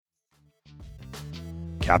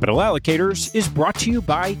Capital Allocators is brought to you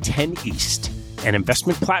by 10 East, an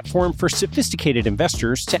investment platform for sophisticated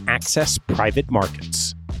investors to access private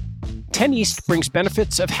markets. 10 East brings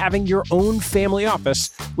benefits of having your own family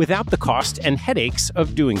office without the cost and headaches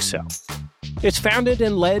of doing so. It's founded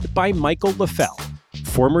and led by Michael LaFell,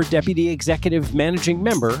 former Deputy Executive Managing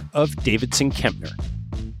Member of Davidson Kempner.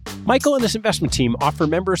 Michael and his investment team offer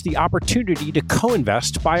members the opportunity to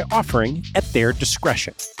co-invest by offering at their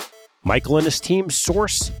discretion. Michael and his team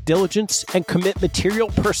source, diligence, and commit material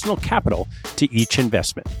personal capital to each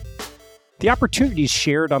investment. The opportunities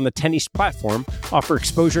shared on the 10 East platform offer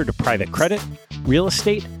exposure to private credit, real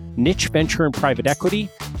estate, niche venture and private equity,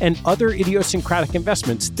 and other idiosyncratic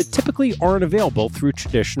investments that typically aren't available through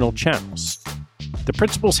traditional channels. The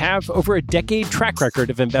principals have over a decade track record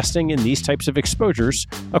of investing in these types of exposures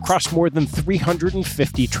across more than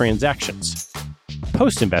 350 transactions.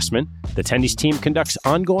 Post-investment, the 10 East team conducts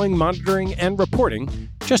ongoing monitoring and reporting,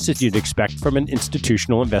 just as you'd expect from an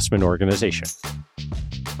institutional investment organization.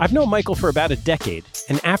 I've known Michael for about a decade,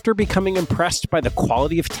 and after becoming impressed by the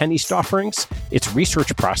quality of 10 East offerings, its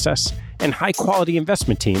research process, and high-quality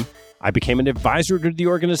investment team, I became an advisor to the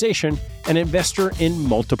organization and investor in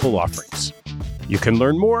multiple offerings. You can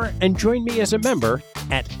learn more and join me as a member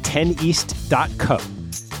at 10east.co.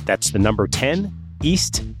 That's the number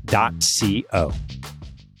 10east.co.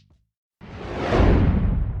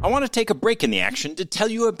 I want to take a break in the action to tell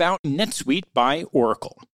you about NetSuite by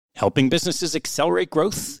Oracle, helping businesses accelerate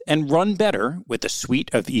growth and run better with a suite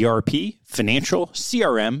of ERP, financial,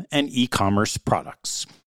 CRM, and e-commerce products.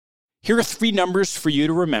 Here are three numbers for you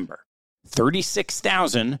to remember: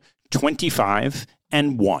 36,000, 25,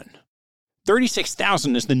 and 1.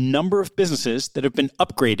 36,000 is the number of businesses that have been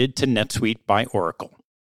upgraded to NetSuite by Oracle.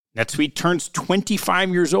 NetSuite turns 25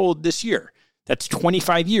 years old this year. That's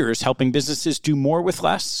 25 years helping businesses do more with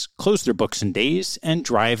less, close their books in days, and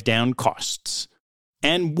drive down costs.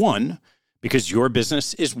 And 1, because your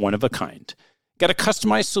business is one of a kind. Get a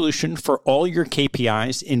customized solution for all your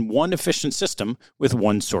KPIs in one efficient system with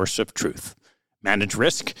one source of truth. Manage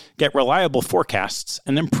risk, get reliable forecasts,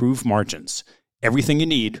 and improve margins. Everything you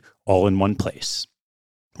need, all in one place.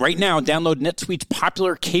 Right now, download NetSuite's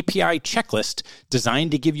popular KPI checklist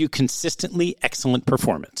designed to give you consistently excellent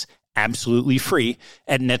performance, absolutely free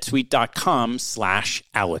at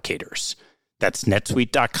netsuite.com/allocators. That's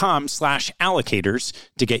netsuite.com/allocators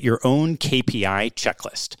to get your own KPI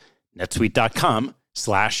checklist.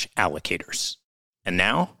 netsuite.com/allocators. And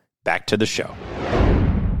now, back to the show.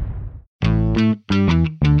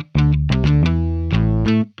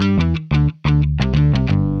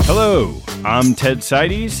 Hello, I'm Ted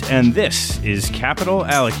Seides, and this is Capital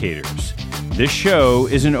Allocators. This show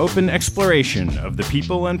is an open exploration of the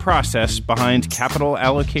people and process behind capital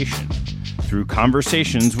allocation. Through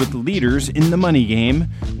conversations with leaders in the money game,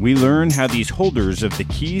 we learn how these holders of the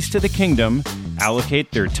keys to the kingdom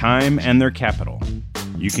allocate their time and their capital.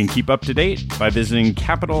 You can keep up to date by visiting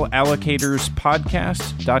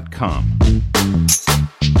capitalallocatorspodcast.com.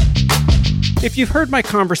 If you've heard my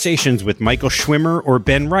conversations with Michael Schwimmer or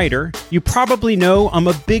Ben Reiter, you probably know I'm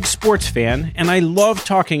a big sports fan, and I love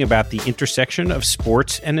talking about the intersection of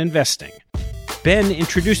sports and investing. Ben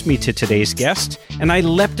introduced me to today's guest, and I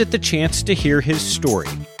leapt at the chance to hear his story.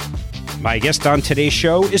 My guest on today's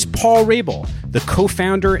show is Paul Rabil, the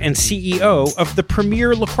co-founder and CEO of the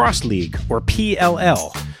Premier Lacrosse League, or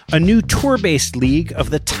PLL, a new tour-based league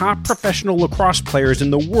of the top professional lacrosse players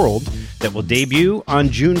in the world that will debut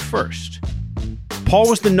on June 1st. Paul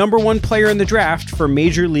was the number one player in the draft for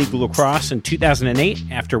Major League Lacrosse in 2008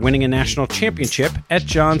 after winning a national championship at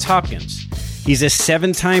Johns Hopkins. He's a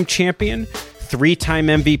 7-time champion, 3-time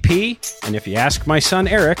MVP, and if you ask my son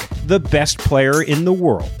Eric, the best player in the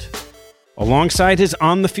world. Alongside his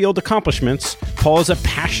on-the-field accomplishments, Paul is a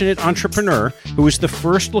passionate entrepreneur who is the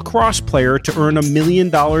first lacrosse player to earn $1 million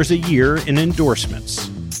a year in endorsements.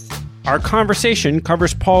 Our conversation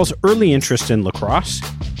covers Paul's early interest in lacrosse,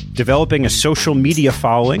 developing a social media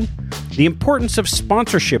following, the importance of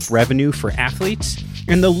sponsorship revenue for athletes,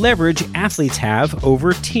 and the leverage athletes have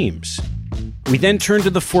over teams. We then turn to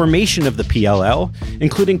the formation of the PLL,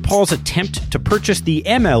 including Paul's attempt to purchase the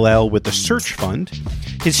MLL with the Search Fund,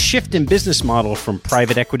 his shift in business model from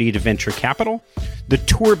private equity to venture capital, the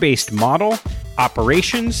tour-based model,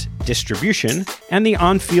 operations, distribution, and the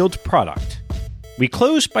on-field product. We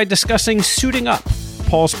close by discussing Suiting Up,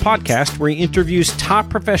 Paul's podcast where he interviews top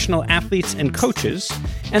professional athletes and coaches,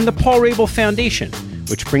 and the Paul Rabil Foundation,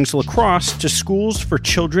 which brings lacrosse to schools for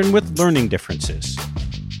children with learning differences.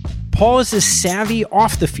 Paul is as savvy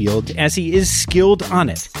off the field as he is skilled on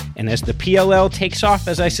it, And as the PLL takes off,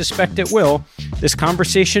 as I suspect it will, this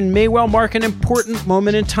conversation may well mark an important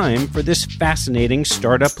moment in time for this fascinating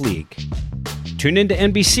startup league. Tune into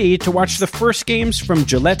NBC to watch the first games from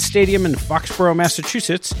Gillette Stadium in Foxborough,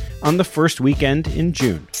 Massachusetts on the first weekend in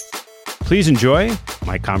June. Please enjoy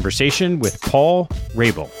my conversation with Paul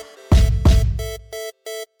Rabil.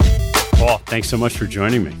 Paul, thanks so much for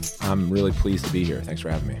joining me. I'm really pleased to be here. Thanks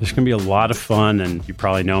for having me. There's going to be a lot of fun, and you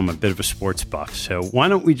probably know I'm a bit of a sports buff. So why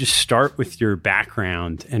don't we just start with your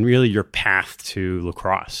background and really your path to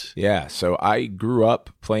lacrosse? Yeah, so I grew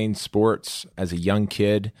up playing sports as a young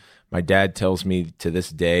kid. My dad tells me to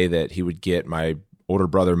this day that he would get my older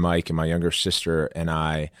brother Mike and my younger sister and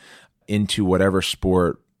I into whatever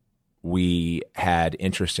sport we had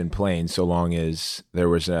interest in playing, so long as there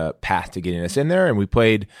was a path to getting us in there. And we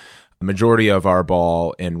played a majority of our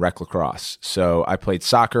ball in rec lacrosse. So I played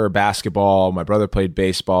soccer, basketball. My brother played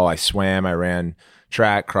baseball. I swam. I ran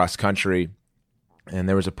track, cross country. And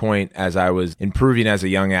there was a point as I was improving as a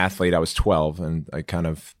young athlete, I was 12, and I kind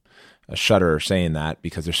of shudder saying that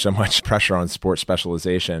because there's so much pressure on sports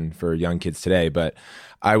specialization for young kids today. But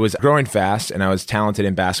I was growing fast and I was talented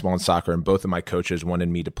in basketball and soccer, and both of my coaches wanted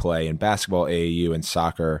me to play in basketball, AAU, and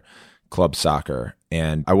soccer, club soccer.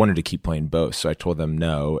 And I wanted to keep playing both. So I told them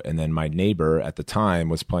no. And then my neighbor at the time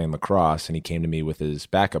was playing lacrosse, and he came to me with his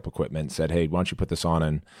backup equipment and said, "Hey, why don't you put this on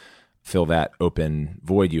and fill that open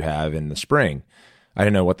void you have in the spring?" I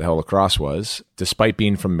didn't know what the hell lacrosse was. Despite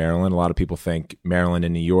being from Maryland, a lot of people think Maryland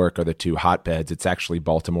and New York are the two hotbeds. It's actually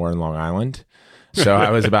Baltimore and Long Island. So I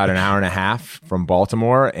was about an hour and a half from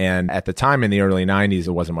Baltimore. And at the time in the early 90s,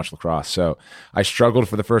 it wasn't much lacrosse. So I struggled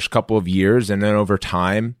for the first couple of years. And then over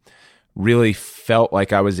time, really felt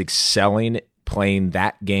like I was excelling playing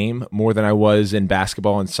that game more than I was in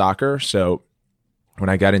basketball and soccer. So when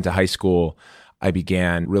I got into high school, I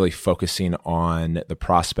began really focusing on the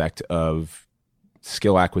prospect of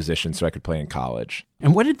skill acquisition so I could play in college.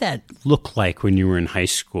 And what did that look like when you were in high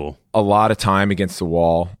school? A lot of time against the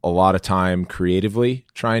wall, a lot of time creatively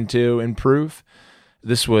trying to improve.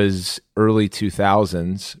 This was early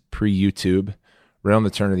 2000s, pre-YouTube, right on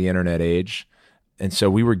the turn of the internet age. And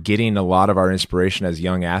so we were getting a lot of our inspiration as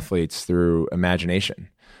young athletes through imagination.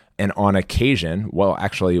 And on occasion, well,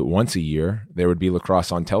 actually once a year, there would be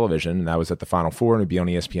lacrosse on television, and that was at the Final Four, and it would be on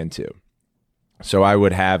ESPN2. So I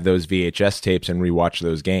would have those VHS tapes and rewatch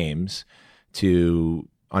those games to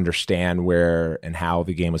understand where and how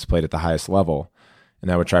the game was played at the highest level.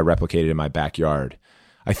 And I would try to replicate it in my backyard.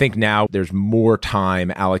 I think now there's more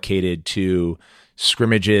time allocated to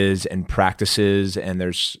scrimmages and practices, and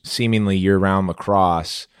there's seemingly year-round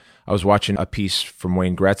lacrosse. I was watching a piece from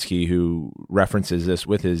Wayne Gretzky who references this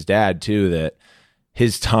with his dad too, that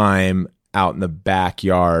his time out in the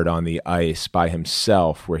backyard on the ice by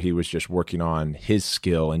himself, where he was just working on his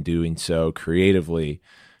skill and doing so creatively,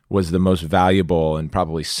 was the most valuable and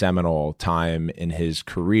probably seminal time in his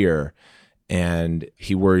career. And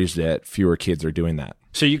he worries that fewer kids are doing that.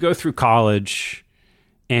 So you go through college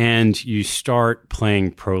and you start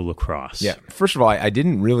playing pro lacrosse. Yeah. First of all, I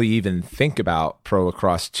didn't really even think about pro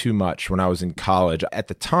lacrosse too much when I was in college. At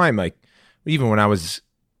the time, like even when I was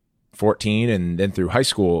 14 and then through high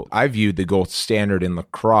school, I viewed the gold standard in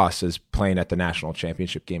lacrosse as playing at the national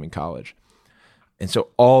championship game in college. And so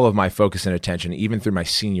all of my focus and attention, even through my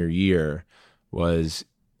senior year, was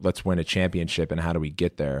let's win a championship and how do we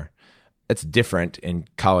get there? That's different in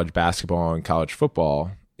college basketball and college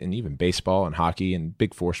football and even baseball and hockey and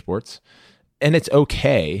big four sports. And it's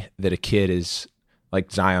okay that a kid is like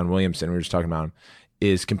Zion Williamson, we were just talking about him,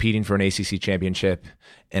 is competing for an ACC championship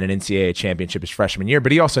and an NCAA championship his freshman year,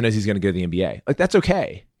 but he also knows he's going to go to the NBA. Like, that's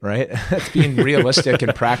okay, right? That's being realistic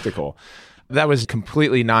and practical. That was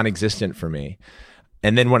completely non-existent for me.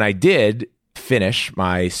 And then when I did finish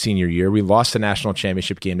my senior year, we lost the national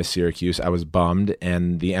championship game to Syracuse. I was bummed,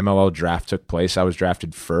 and the MLL draft took place. I was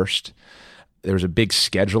drafted first. There was a big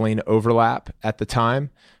scheduling overlap at the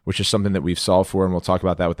time, which is something that we've solved for, and we'll talk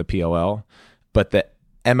about that with the PLL. But the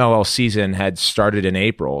MLL season had started in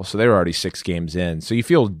April, so they were already 6 games in. So you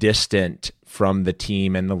feel distant from the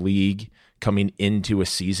team and the league coming into a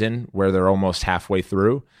season where they're almost halfway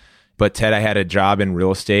through. But Ted, I had a job in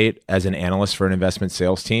real estate as an analyst for an investment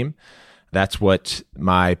sales team. That's what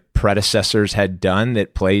my predecessors had done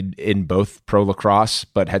that played in both pro lacrosse,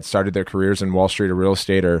 but had started their careers in Wall Street or real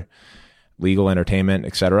estate or legal entertainment,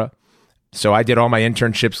 etc. So I did all my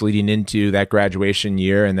internships leading into that graduation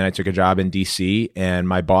year, and then I took a job in DC, and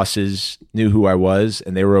my bosses knew who I was,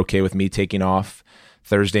 and they were okay with me taking off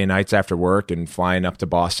Thursday nights after work and flying up to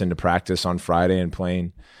Boston to practice on Friday and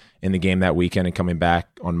playing in the game that weekend and coming back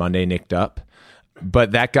on Monday nicked up.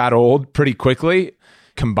 But that got old pretty quickly.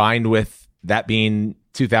 combined with that being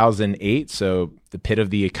 2008, so the pit of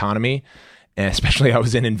the economy. And especially I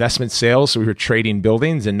was in investment sales, so we were trading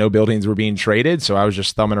buildings and no buildings were being traded. So I was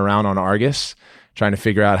just thumbing around on Argus, trying to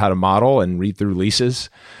figure out how to model and read through leases.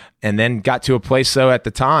 And then got to a place, though, at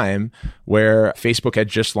the time where Facebook had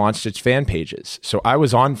just launched its fan pages. So I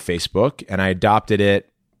was on Facebook and I adopted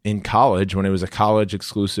it in college when it was a college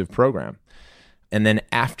exclusive program. And then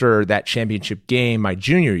after that championship game, my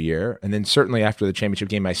junior year, and then certainly after the championship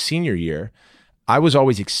game, my senior year, I was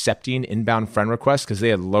always accepting inbound friend requests because they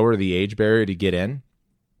had lowered the age barrier to get in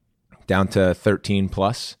down to 13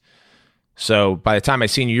 plus. So by the time my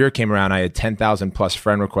senior year came around, I had 10,000 plus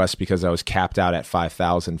friend requests because I was capped out at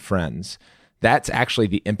 5,000 friends. That's actually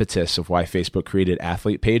the impetus of why Facebook created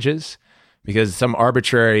athlete pages, because some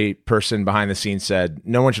arbitrary person behind the scenes said,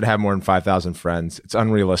 no one should have more than 5,000 friends. It's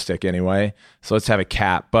unrealistic anyway. So let's have a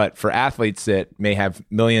cap. But for athletes that may have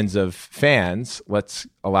millions of fans, let's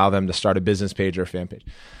allow them to start a business page or a fan page.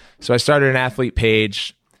 So I started an athlete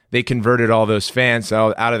page. They converted all those fans.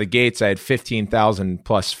 So out of the gates, I had 15,000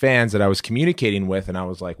 plus fans that I was communicating with. And I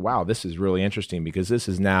was like, wow, this is really interesting, because this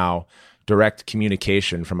is now direct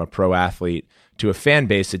communication from a pro athlete to a fan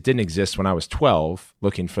base that didn't exist when I was 12,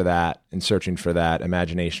 looking for that and searching for that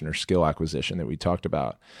imagination or skill acquisition that we talked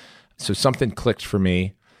about. So something clicked for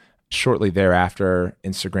me. Shortly thereafter,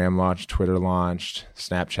 Instagram launched, Twitter launched,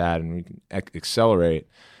 Snapchat, and we can accelerate.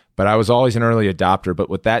 But I was always an early adopter. But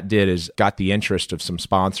what that did is got the interest of some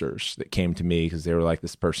sponsors that came to me because they were like,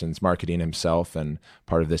 this person's marketing himself and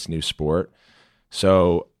part of this new sport.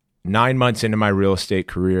 So 9 months into my real estate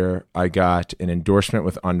career, I got an endorsement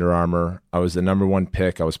with Under Armour. I was the number one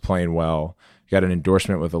pick. I was playing well. Got an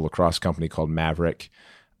endorsement with a lacrosse company called Maverick.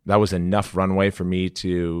 That was enough runway for me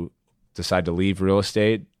to decide to leave real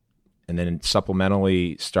estate and then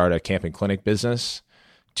supplementally start a camping clinic business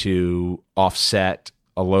to offset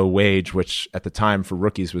a low wage, which at the time for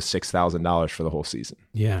rookies was $6,000 for the whole season.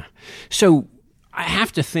 Yeah. So I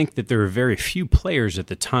have to think that there are very few players at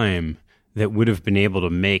the time that would have been able to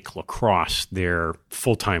make lacrosse their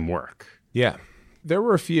full-time work. Yeah, there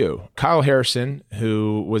were a few. Kyle Harrison,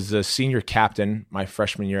 who was the senior captain my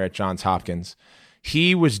freshman year at Johns Hopkins,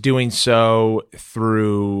 he was doing so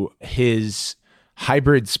through his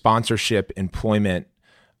hybrid sponsorship employment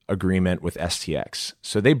agreement with STX.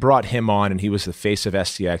 So they brought him on and he was the face of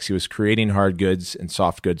STX. He was creating hard goods and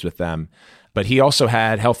soft goods with them. But he also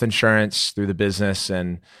had health insurance through the business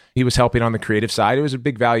and he was helping on the creative side. It was a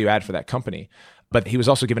big value add for that company. But he was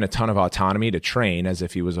also given a ton of autonomy to train as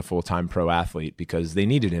if he was a full-time pro athlete because they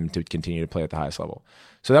needed him to continue to play at the highest level.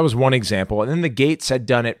 So that was one example. And then the Gates had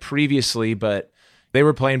done it previously, but they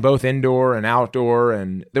were playing both indoor and outdoor.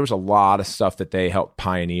 And there was a lot of stuff that they helped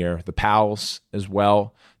pioneer. The Pals as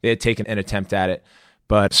well. They had taken an attempt at it.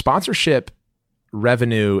 But sponsorship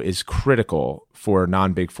revenue is critical for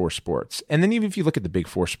non-Big Four sports. And then even if you look at the Big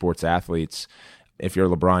Four sports athletes, if you're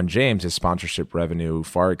LeBron James, his sponsorship revenue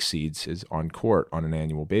far exceeds his on court on an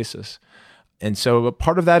annual basis. And so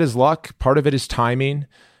part of that is luck, part of it is timing,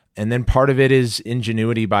 and then part of it is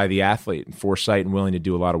ingenuity by the athlete and foresight and willing to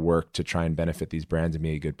do a lot of work to try and benefit these brands and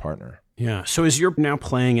be a good partner. Yeah. So as you're now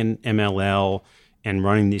playing in MLL and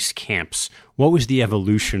running these camps, what was the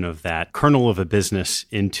evolution of that kernel of a business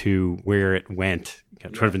into where it went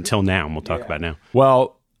sort of until now, and we'll talk about now?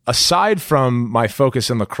 Well, aside from my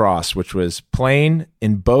focus in lacrosse, which was playing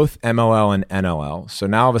in both MLL and NLL, so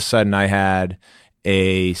now all of a sudden I had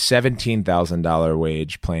a $17,000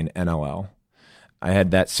 wage playing NLL. I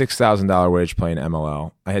had that $6,000 wage playing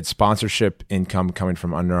MLL. I had sponsorship income coming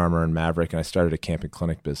from Under Armour and Maverick, and I started a camping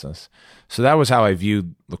clinic business. So that was how I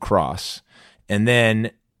viewed lacrosse. And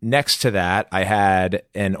then next to that, I had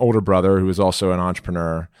an older brother who was also an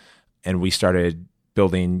entrepreneur, and we started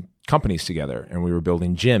building companies together. And we were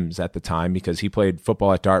building gyms at the time because he played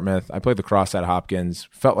football at Dartmouth. I played lacrosse at Hopkins,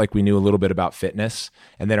 felt like we knew a little bit about fitness.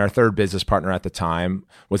 And then our third business partner at the time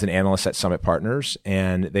was an analyst at Summit Partners,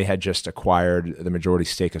 and they had just acquired the majority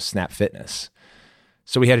stake of Snap Fitness.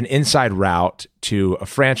 So we had an inside route to a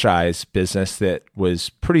franchise business that was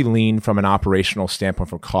pretty lean from an operational standpoint,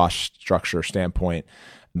 from cost structure standpoint.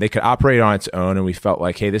 They could operate on its own, and we felt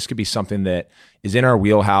like, hey, this could be something that is in our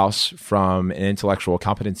wheelhouse from an intellectual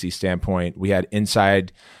competency standpoint. We had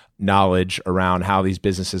inside knowledge around how these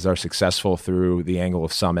businesses are successful through the angle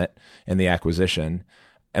of Summit and the acquisition.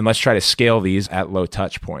 And let's try to scale these at low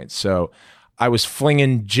touch points. So I was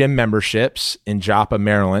flinging gym memberships in Joppa,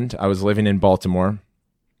 Maryland. I was living in Baltimore.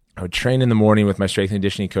 I would train in the morning with my strength and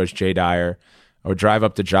conditioning coach, Jay Dyer. I would drive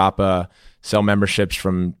up to Joppa, sell memberships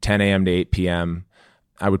from 10 a.m. to 8 p.m.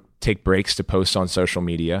 I would take breaks to post on social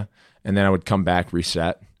media, and then I would come back,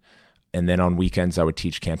 reset. And then on weekends, I would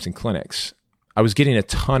teach camps and clinics. I was getting a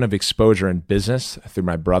ton of exposure in business through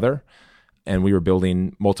my brother, and we were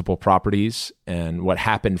building multiple properties. And what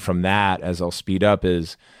happened from that, as I'll speed up,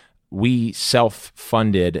 is we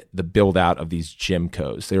self-funded the build out of these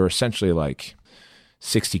gymcos. They were essentially like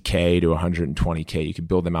 $60K to $120K. You could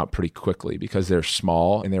build them out pretty quickly because they're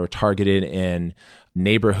small, and they were targeted in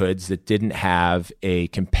neighborhoods that didn't have a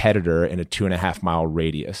competitor in a 2.5 mile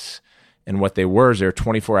radius. And what they were is they were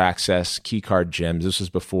 24 access key card gyms. This was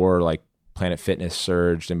before like Planet Fitness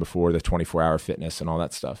surged and before the 24-hour fitness and all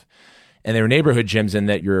that stuff. And they were neighborhood gyms in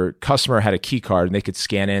that your customer had a key card and they could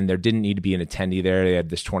scan in. There didn't need to be an attendee there. They had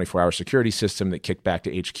this 24-hour security system that kicked back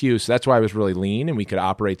to HQ. So that's why it was really lean, and we could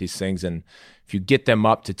operate these things. And if you get them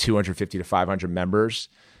up to 250 to 500 members,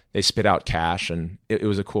 they spit out cash, and it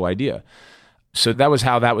was a cool idea. So that was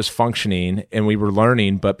how that was functioning, and we were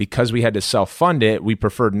learning. But because we had to self-fund it, we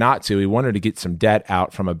preferred not to. We wanted to get some debt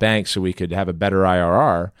out from a bank so we could have a better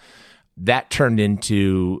IRR. That turned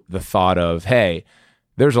into the thought of, hey,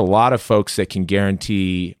 there's a lot of folks that can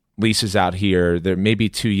guarantee leases out here. They're maybe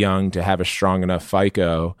too young to have a strong enough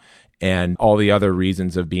FICO, and all the other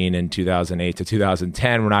reasons of being in 2008 to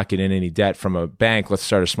 2010, we're not getting any debt from a bank. Let's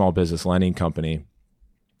start a small business lending company.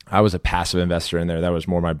 I was a passive investor in there. That was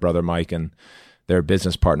more my brother Mike and their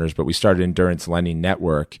business partners, but we started Endurance Lending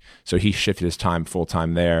Network. So he shifted his time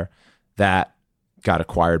full-time there. That got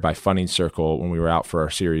acquired by Funding Circle when we were out for our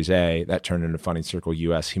Series A. That turned into Funding Circle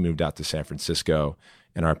US. He moved out to San Francisco,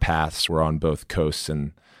 and our paths were on both coasts,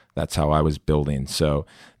 and that's how I was building. So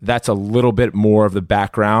that's a little bit more of the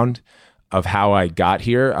background of how I got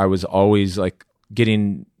here. I was always like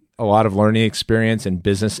getting a lot of learning experience in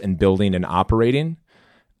business and building and operating.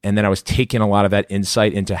 And then I was taking a lot of that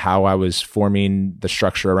insight into how I was forming the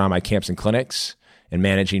structure around my camps and clinics and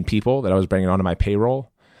managing people that I was bringing onto my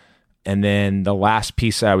payroll. And then the last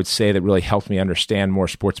piece I would say that really helped me understand more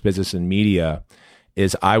sports business and media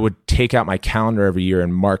is I would take out my calendar every year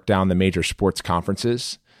and mark down the major sports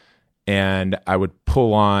conferences. And I would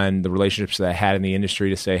pull on the relationships that I had in the industry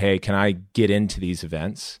to say, hey, can I get into these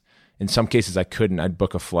events? In some cases I couldn't. I'd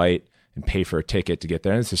book a flight and pay for a ticket to get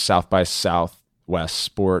there. And this is South by Southwest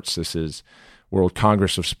Sports. This is World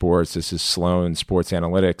Congress of Sports. This is Sloan Sports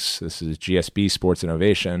Analytics. This is GSB Sports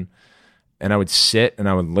Innovation. And I would sit and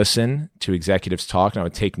I would listen to executives talk, and I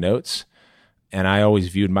would take notes. And I always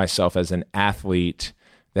viewed myself as an athlete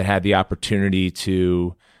that had the opportunity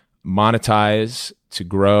to monetize, to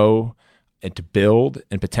grow, and to build,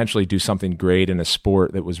 and potentially do something great in a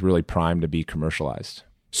sport that was really primed to be commercialized.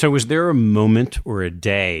 So was there a moment or a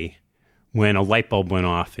day when a light bulb went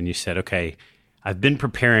off and you said, okay, I've been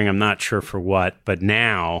preparing, I'm not sure for what, but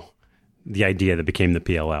now the idea that became the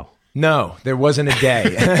PLL? No, there wasn't a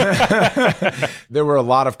day. There were a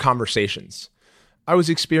lot of conversations. I was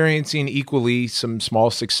experiencing equally some small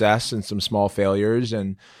success and some small failures.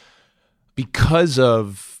 And because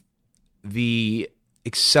of the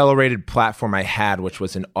accelerated platform I had, which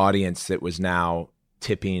was an audience that was now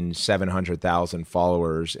tipping 700,000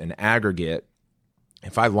 followers in aggregate,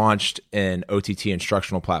 if I launched an OTT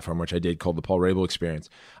instructional platform, which I did, called the Paul Rabel Experience,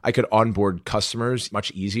 I could onboard customers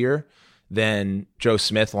much easier than Joe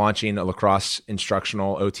Smith launching a lacrosse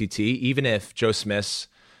instructional OTT. Even if Joe Smith's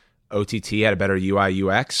OTT had a better UI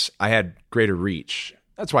UX, I had greater reach.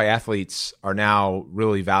 That's why athletes are now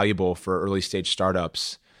really valuable for early stage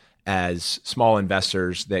startups as small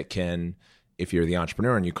investors that can, if you're the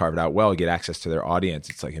entrepreneur and you carve it out well, get access to their audience.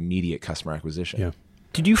 It's like immediate customer acquisition. Yeah.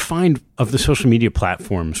 Did you find, of the social media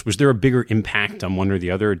platforms, was there a bigger impact on one or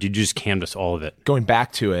the other, or did you just canvas all of it? Going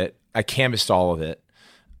back to it, I canvassed all of it,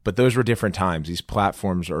 but those were different times. These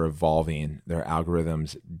platforms are evolving their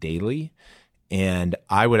algorithms daily. And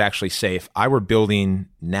I would actually say if I were building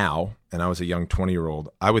now, and I was a young 20-year-old,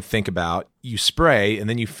 I would think about you spray and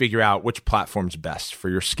then you figure out which platform's best for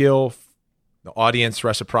your skill, the audience,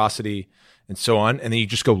 reciprocity, and so on. And then you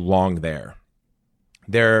just go long there.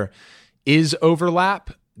 There is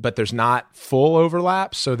overlap, but there's not full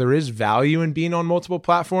overlap. So there is value in being on multiple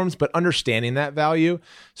platforms, but understanding that value.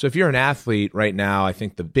 So if you're an athlete right now, I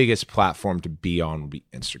think the biggest platform to be on would be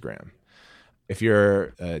Instagram. If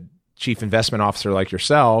you're a chief investment officer like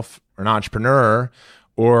yourself, or an entrepreneur,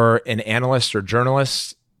 or an analyst or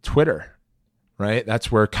journalist, Twitter, right?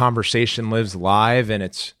 That's where conversation lives live, and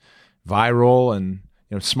it's viral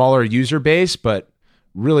and smaller user base, but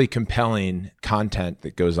really compelling content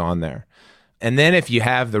that goes on there. And then if you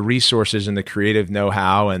have the resources and the creative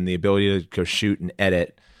know-how and the ability to go shoot and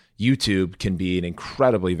edit, YouTube can be an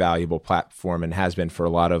incredibly valuable platform and has been for a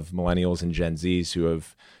lot of millennials and Gen Zs who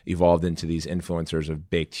have evolved into these influencers, have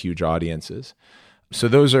baked huge audiences. So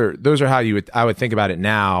those are how I would think about it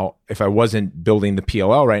now. If I wasn't building the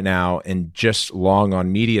PLL right now and just long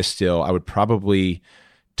on media still, I would probably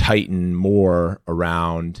tighten more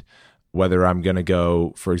around whether I'm going to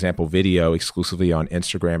go, for example, video exclusively on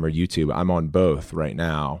Instagram or YouTube. I'm on both right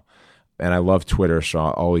now, and I love Twitter, so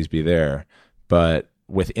I'll always be there. But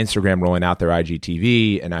with Instagram rolling out their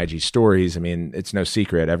IGTV and IG stories, I mean, it's no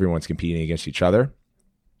secret everyone's competing against each other.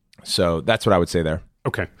 So that's what I would say there.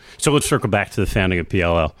 Okay. So let's circle back to the founding of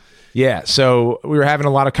PLL. Yeah. So we were having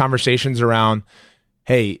a lot of conversations around,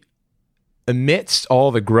 hey, amidst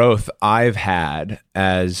all the growth I've had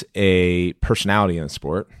as a personality in the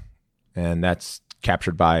sport, and that's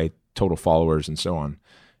captured by total followers and so on,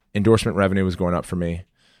 endorsement revenue was going up for me.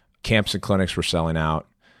 Camps and clinics were selling out.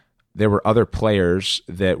 There were other players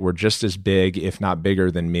that were just as big, if not bigger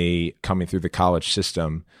than me, coming through the college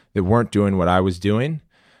system that weren't doing what I was doing,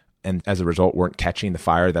 and as a result weren't catching the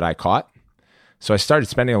fire that I caught. So I started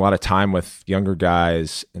spending a lot of time with younger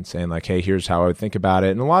guys and saying like, hey, here's how I would think about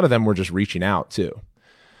it. And a lot of them were just reaching out too.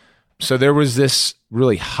 So there was this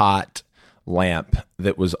really hot lamp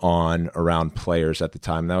that was on around players at the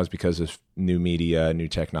time. That was because of new media, new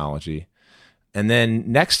technology. And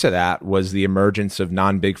then next to that was the emergence of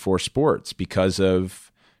non-Big Four sports because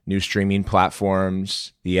of new streaming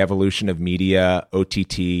platforms, the evolution of media,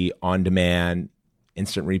 OTT, on-demand,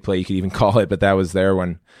 instant replay, you could even call it, but that was there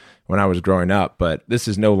when I was growing up. But this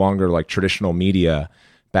is no longer like traditional media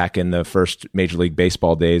back in the first Major League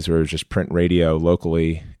Baseball days where it was just print radio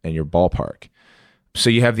locally in your ballpark. So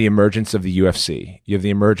you have the emergence of the UFC. You have the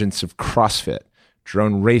emergence of CrossFit,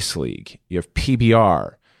 Drone Race League. You have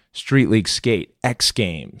PBR, Street League Skate, X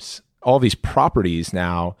Games. All these properties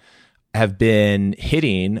now have been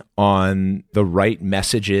hitting on the right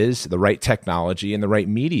messages, the right technology, and the right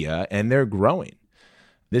media, and they're growing.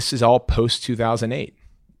 This is all post-2008.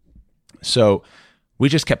 So we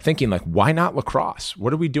just kept thinking, like, why not lacrosse?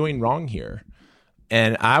 What are we doing wrong here?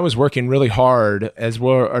 And I was working really hard, as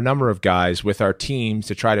were a number of guys, with our teams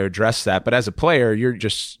to try to address that. But as a player,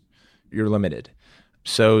 you're limited.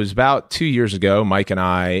 So it was about 2 years ago, Mike and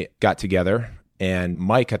I got together. And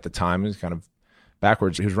Mike at the time was kind of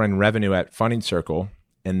backwards. He was running revenue at Funding Circle.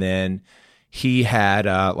 And then he had,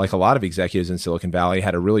 like a lot of executives in Silicon Valley,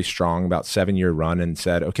 had a really strong, about 7-year run and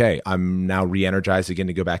said, okay, I'm now re-energized again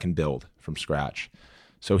to go back and build from scratch.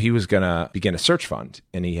 So he was going to begin a search fund,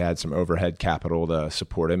 and he had some overhead capital to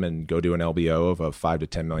support him and go do an LBO of a $5 to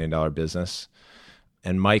 $10 million business.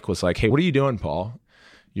 And Mike was like, hey, what are you doing, Paul?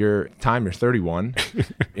 You're 31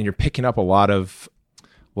 and you're picking up a lot of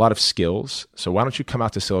skills. So why don't you come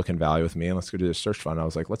out to Silicon Valley with me and let's go do the search fund? I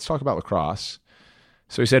was like, let's talk about lacrosse.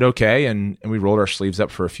 So he said, okay. And we rolled our sleeves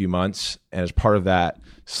up for a few months. And as part of that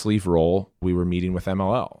sleeve roll, we were meeting with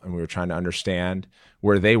MLL and we were trying to understand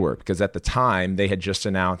where they were, because at the time they had just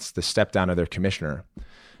announced the step down of their commissioner.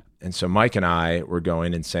 And so Mike and I were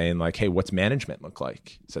going and saying like, hey, what's management look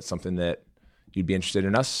like? Is that something that you'd be interested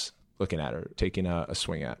in us looking at or taking a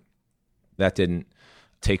swing at? That didn't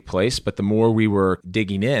take place. But the more we were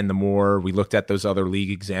digging in, the more we looked at those other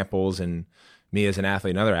league examples and me as an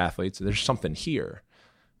athlete and other athletes, there's something here.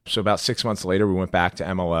 So about 6 months later, we went back to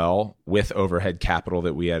MLL with overhead capital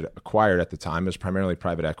that we had acquired at the time. It was primarily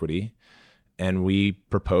private equity. And we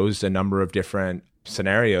proposed a number of different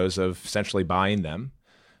scenarios of essentially buying them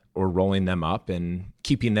or rolling them up and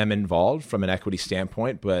keeping them involved from an equity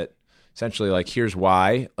standpoint. But essentially, like, here's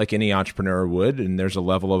why, like any entrepreneur would. And there's a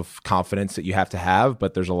level of confidence that you have to have,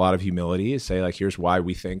 but there's a lot of humility to say, like, here's why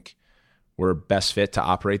we think we're best fit to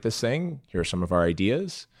operate this thing. Here are some of our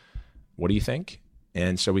ideas. What do you think?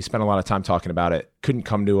 And so we spent a lot of time talking about it. Couldn't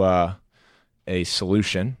come to a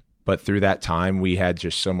solution, but through that time, we had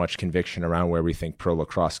just so much conviction around where we think pro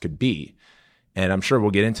lacrosse could be. And I'm sure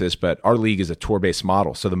we'll get into this, but our league is a tour-based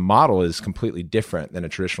model. So the model is completely different than a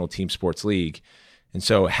traditional team sports league. And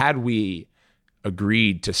so had we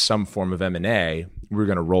agreed to some form of M&A, we were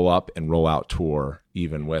going to roll up and roll out tour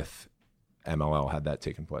even with MLL had that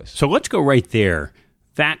taken place. So let's go right there.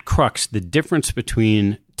 That crux, the difference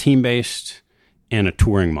between team-based and a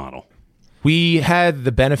touring model. We had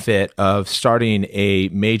the benefit of starting a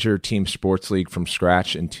major team sports league from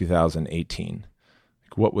scratch in 2018.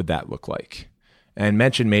 What would that look like? And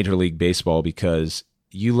mention Major League Baseball because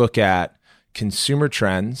you look at consumer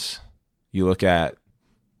trends, you look at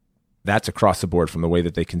that's across the board from the way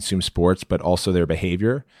that they consume sports, but also their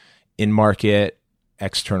behavior in market,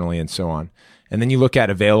 externally, and so on. And then you look at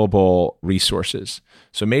available resources.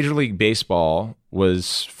 So Major League Baseball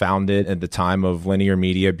was founded at the time of linear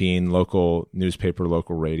media being local newspaper,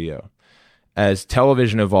 local radio. As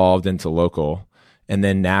television evolved into local and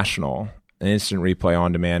then national, and instant replay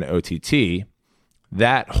on demand OTT,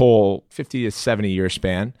 that whole 50 to 70 year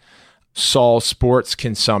span saw sports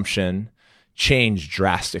consumption change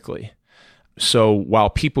drastically. So while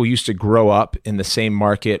people used to grow up in the same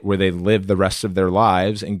market where they lived the rest of their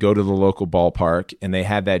lives and go to the local ballpark, and they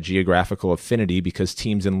had that geographical affinity because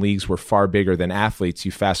teams and leagues were far bigger than athletes,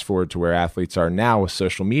 you fast forward to where athletes are now with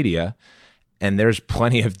social media, and there's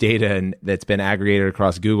plenty of data that's been aggregated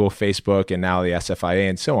across Google, Facebook, and now the SFIA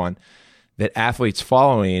and so on, that athletes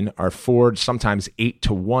following are 4, sometimes 8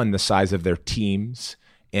 to 1 the size of their teams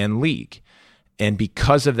and league. And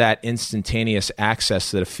because of that instantaneous access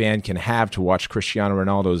that a fan can have to watch Cristiano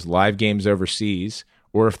Ronaldo's live games overseas,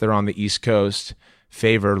 or if they're on the East Coast,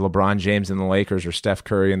 favor LeBron James and the Lakers or Steph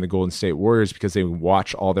Curry and the Golden State Warriors because they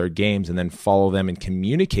watch all their games and then follow them and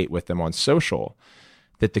communicate with them on social,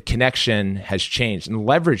 that the connection has changed and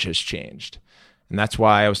leverage has changed. And that's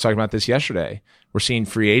why I was talking about this yesterday. We're seeing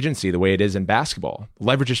free agency the way it is in basketball.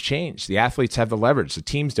 Leverage has changed. The athletes have the leverage. The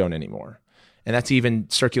teams don't anymore. And that's even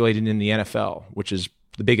circulating in the NFL, which is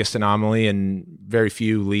the biggest anomaly, and very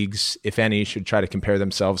few leagues, if any, should try to compare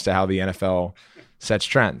themselves to how the NFL sets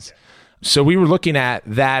trends. So we were looking at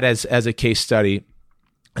that as a case study.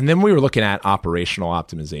 And then we were looking at operational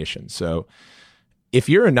optimization. So if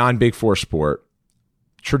you're a non-Big Four sport,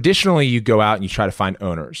 traditionally you go out and you try to find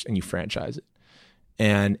owners and you franchise it.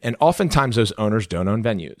 And oftentimes those owners don't own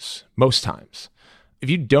venues, most times.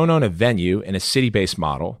 If you don't own a venue in a city-based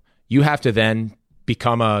model, you have to then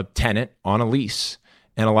become a tenant on a lease.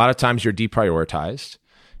 And a lot of times you're deprioritized.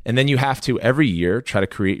 And then you have to, every year, try to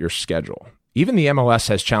create your schedule. Even the MLS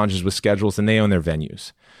has challenges with schedules, and they own their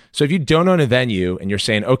venues. So if you don't own a venue and you're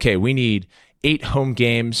saying, okay, we need 8 home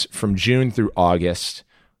games from June through August,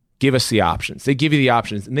 give us the options. They give you the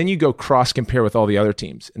options. And then you go cross-compare with all the other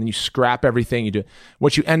teams. And then you scrap everything you do.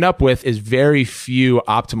 What you end up with is very few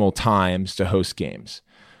optimal times to host games.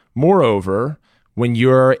 Moreover, when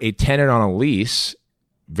you're a tenant on a lease,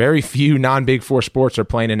 very few non-Big Four sports are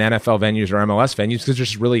playing in NFL venues or MLS venues because they're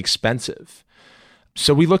just really expensive.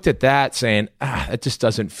 So we looked at that saying, that just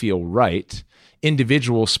doesn't feel right.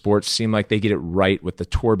 Individual sports seem like they get it right with the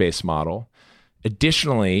tour-based model.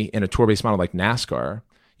 Additionally, in a tour-based model like NASCAR,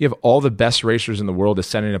 you have all the best racers in the world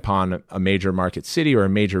descending upon a major market city or a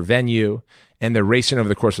major venue, and they're racing over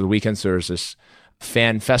the course of the weekend. So there's this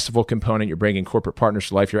fan festival component. You're bringing corporate partners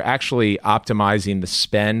to life. You're actually optimizing the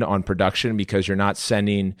spend on production because you're not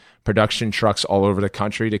sending production trucks all over the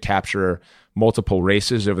country to capture multiple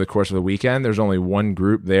races over the course of the weekend. There's only one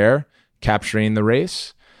group there capturing the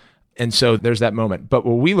race. And so there's that moment. But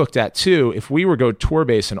what we looked at too, if we were go tour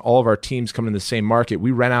base and all of our teams come in the same market,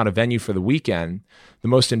 we rent out a venue for the weekend. The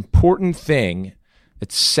most important thing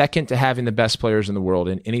that's second to having the best players in the world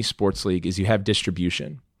in any sports league is you have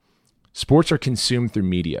distribution. Sports are consumed through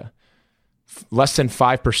media. Less than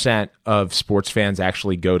 5% of sports fans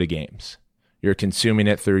actually go to games. You're consuming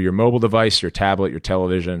it through your mobile device, your tablet, your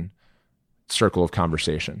television, circle of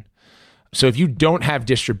conversation. So if you don't have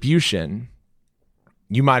distribution,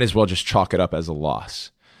 you might as well just chalk it up as a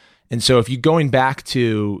loss. And so if you're going back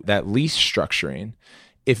to that lease structuring,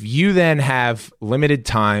 if you then have limited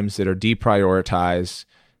times that are deprioritized,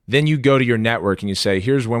 then you go to your network and you say,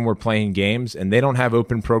 here's when we're playing games, and they don't have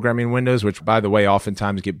open programming windows, which, by the way,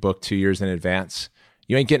 oftentimes get booked 2 years in advance.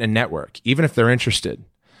 You ain't getting a network, even if they're interested.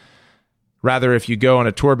 Rather, if you go on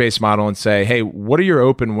a tour-based model and say, hey, what are your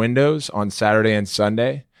open windows on Saturday and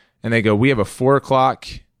Sunday? And they go, we have a 4 o'clock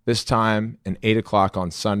this time and 8 o'clock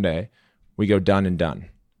on Sunday. We go done and done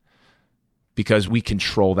because we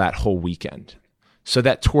control that whole weekend. So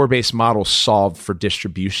that tour-based model solved for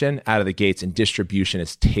distribution out of the gates, and distribution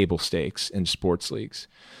is table stakes in sports leagues.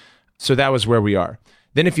 So that was where we are.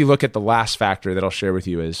 Then if you look at the last factor that I'll share with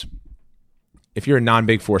you is, if you're a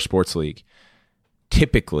non-Big Four sports league,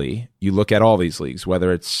 typically you look at all these leagues,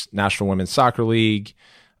 whether it's National Women's Soccer League,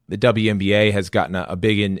 the WNBA has gotten a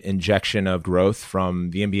big injection of growth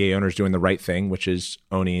from the NBA owners doing the right thing, which is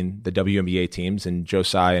owning the WNBA teams, and Joe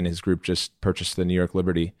Tsai and his group just purchased the New York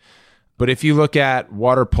Liberty. But if you look at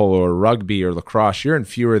water polo or rugby or lacrosse, you're in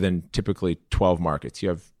fewer than typically 12 markets. You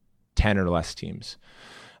have 10 or less teams.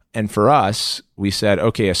 And for us, we said,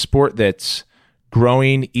 okay, a sport that's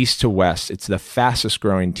growing east to west, it's the fastest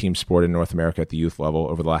growing team sport in North America at the youth level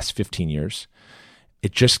over the last 15 years.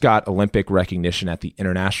 It just got Olympic recognition at the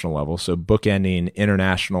international level. So bookending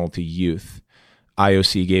international to youth,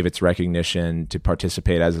 IOC gave its recognition to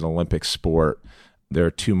participate as an Olympic sport. There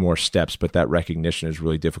are 2 more steps, but that recognition is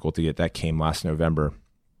really difficult to get. That came last November.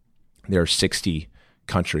 There are 60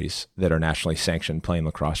 countries that are nationally sanctioned playing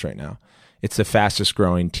lacrosse right now. It's the fastest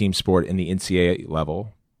growing team sport in the NCAA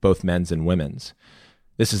level, both men's and women's.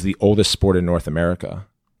 This is the oldest sport in North America.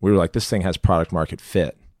 We were like, this thing has product market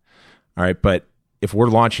fit. All right. But if we're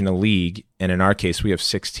launching a league, and in our case, we have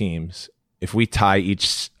 6 teams, if we tie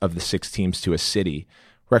each of the 6 teams to a city,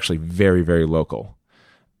 we're actually very, very local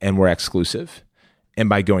and we're exclusive. And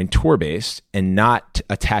by going tour-based and not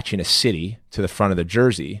attaching a city to the front of the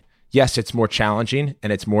jersey, yes, it's more challenging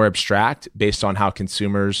and it's more abstract based on how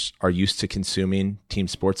consumers are used to consuming team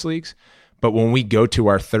sports leagues. But when we go to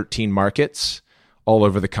our 13 markets all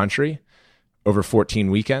over the country, over 14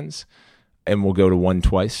 weekends, and we'll go to one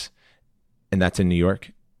twice, and that's in New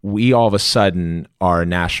York, we all of a sudden are a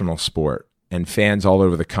national sport. And fans all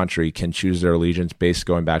over the country can choose their allegiance based,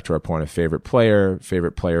 going back to our point of favorite player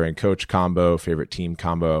and coach combo, favorite team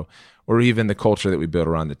combo, or even the culture that we build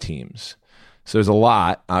around the teams. So there's a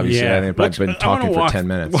lot. Obviously, I think I've been talking for 10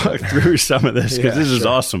 minutes. Walk through some of this because this is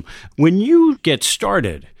awesome. When you get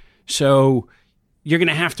started, so you're going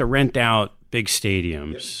to have to rent out big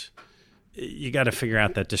stadiums. You got to figure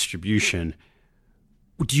out that distribution.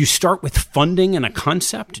 Do you start with funding and a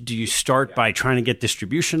concept? Do you start by trying to get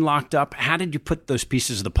distribution locked up? How did you put those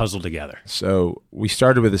pieces of the puzzle together? So we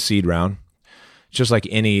started with a seed round. Just like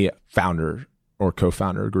any founder or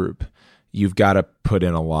co-founder group, you've got to put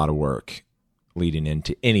in a lot of work leading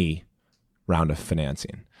into any round of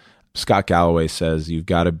financing. Scott Galloway says you've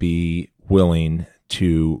got to be willing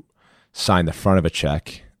to sign the front of a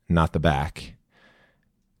check, not the back.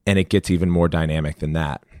 And it gets even more dynamic than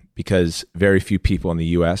that, because very few people in the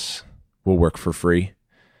US will work for free.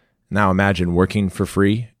 Now imagine working for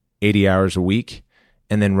free 80 hours a week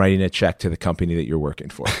and then writing a check to the company that you're working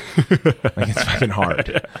for. Like, it's fucking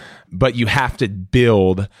hard. But you have to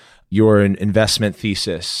build your investment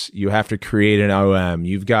thesis. You have to create an OM.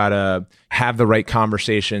 You've got to have the right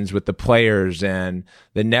conversations with the players and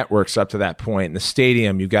the networks up to that point. In the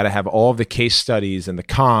stadium, you've got to have all of the case studies and the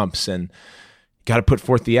comps, and you got to put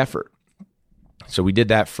forth the effort. So we did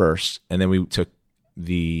that first, and then we took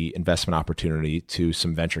the investment opportunity to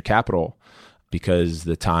some venture capital because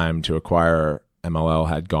the time to acquire MLL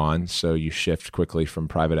had gone. So you shift quickly from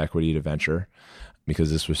private equity to venture, because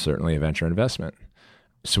this was certainly a venture investment.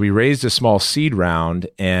 So we raised a small seed round,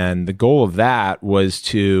 and the goal of that was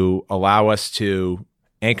to allow us to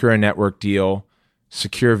anchor a network deal,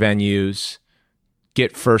 secure venues,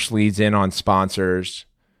 get first leads in on sponsors,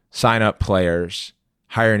 sign up players,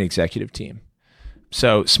 hire an executive team.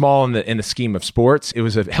 So small in the scheme of sports, it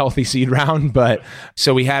was a healthy seed round, but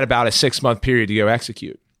so we had about a 6-month period to go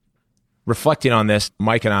execute. Reflecting on this,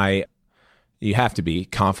 Mike and I, you have to be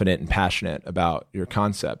confident and passionate about your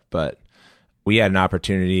concept, but we had an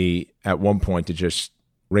opportunity at one point to just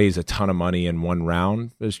raise a ton of money in one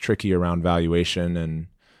round. It was tricky around valuation, and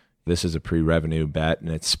this is a pre-revenue bet,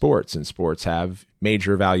 and it's sports, and sports have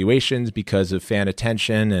major valuations because of fan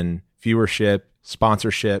attention and viewership,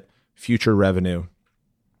 sponsorship, future revenue.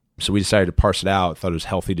 So we decided to parse it out. Thought it was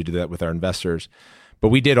healthy to do that with our investors. But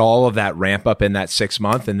we did all of that ramp up in that 6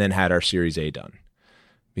 month and then had our Series A done.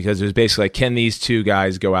 Because it was basically like, can these two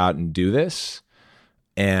guys go out and do this?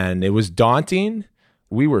 And it was daunting.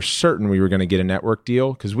 We were certain we were going to get a network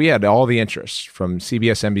deal because we had all the interest from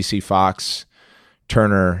CBS, NBC, Fox,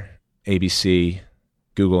 Turner, ABC,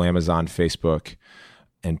 Google, Amazon, Facebook,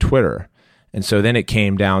 and Twitter. And so then it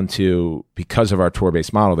came down to, because of our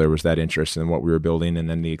tour-based model, there was that interest in what we were building, and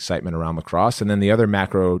then the excitement around lacrosse. And then the other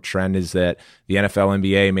macro trend is that the NFL,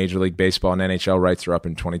 NBA, Major League Baseball, and NHL rights are up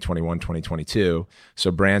in 2021, 2022.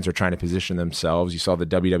 So brands are trying to position themselves. You saw the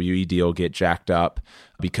WWE deal get jacked up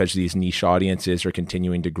because these niche audiences are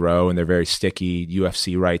continuing to grow, and they're very sticky.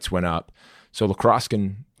 UFC rights went up. So lacrosse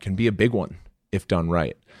can be a big one if done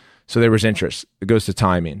right. So there was interest. It goes to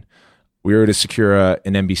timing. We were to secure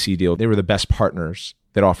an NBC deal. They were the best partners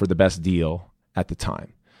that offered the best deal at the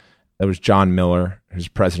time. That was John Miller, who's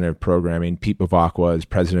president of programming, Pete Bavacqua is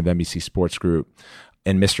president of NBC Sports Group,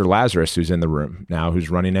 and Mr. Lazarus, who's in the room now,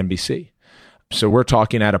 who's running NBC. So we're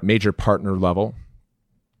talking at a major partner level,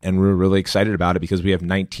 and we're really excited about it because we have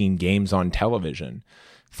 19 games on television,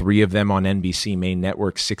 3 of them on NBC main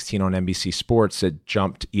network, 16 on NBC Sports that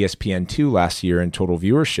jumped ESPN2 last year in total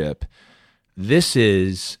viewership. This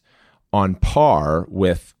is on par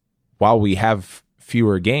with, while we have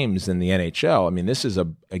fewer games than the NHL, I mean, this is a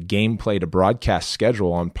gameplay to broadcast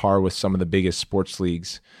schedule on par with some of the biggest sports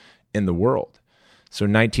leagues in the world. So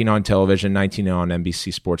 19 on television, 19 on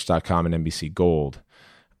NBCSports.com and NBC Gold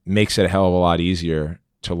makes it a hell of a lot easier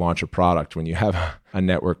to launch a product when you have a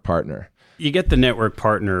network partner. You get the network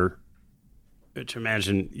partner to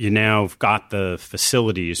imagine you now have got the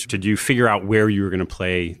facilities. Did you figure out where you were going to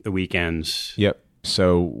play the weekends? Yep.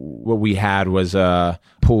 So what we had was a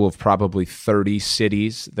pool of probably 30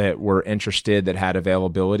 cities that were interested, that had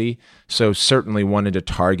availability. So certainly wanted to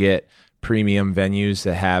target premium venues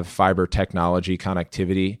that have fiber technology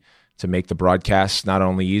connectivity to make the broadcast not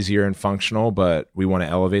only easier and functional, but we want to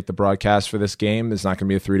elevate the broadcast for this game. It's not going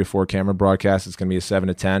to be a 3 to 4 camera broadcast. It's going to be a 7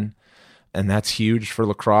 to 10. And that's huge for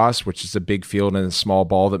lacrosse, which is a big field and a small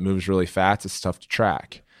ball that moves really fast. It's tough to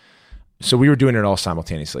track. So we were doing it all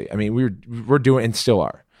simultaneously. I mean, we're doing, and still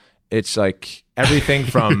are. It's like everything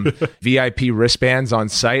from VIP wristbands on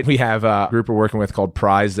site. We have a group we're working with called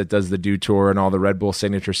Prize that does the Dew Tour and all the Red Bull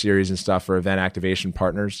Signature Series and stuff for event activation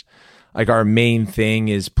partners. Like our main thing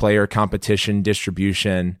is player competition,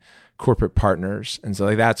 distribution, corporate partners. And so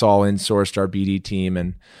like that's all insourced, our BD team,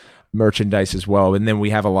 and merchandise as well. And then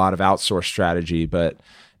we have a lot of outsourced strategy, but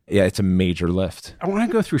yeah, it's a major lift. I want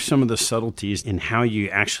to go through some of the subtleties in how you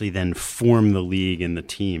actually then form the league and the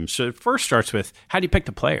team. So it first starts with, how do you pick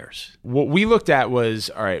the players? What we looked at was,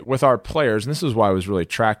 all right, with our players, and this is why it was really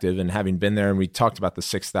attractive, and having been there, and we talked about the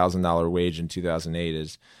 $6,000 wage in 2008,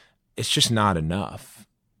 is it's just not enough.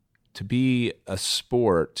 To be a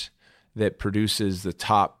sport that produces the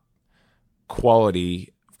top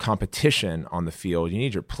quality competition on the field, you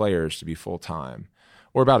need your players to be full-time,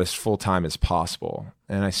 or about as full-time as possible.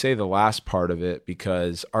 And I say the last part of it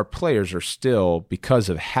because our players are still, because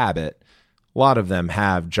of habit, a lot of them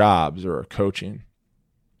have jobs or are coaching.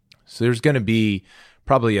 So there's going to be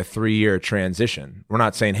probably a 3-year transition. We're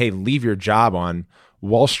not saying, hey, leave your job on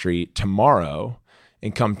Wall Street tomorrow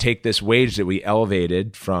and come take this wage that we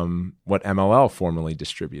elevated from what MLL formerly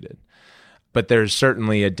distributed. But there's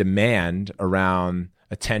certainly a demand around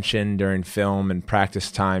attention during film and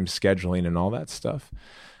practice time, scheduling, and all that stuff.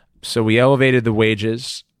 So we elevated the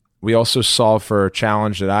wages. We also solved for a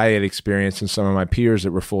challenge that I had experienced in some of my peers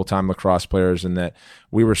that were full-time lacrosse players, and that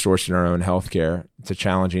we were sourcing our own healthcare. It's a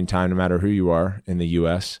challenging time no matter who you are in the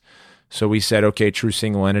U.S. So we said, okay, true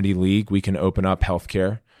single entity league, we can open up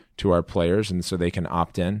healthcare to our players, and so they can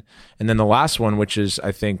opt in. And then the last one, which is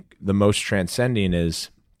I think the most transcending, is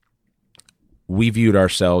we viewed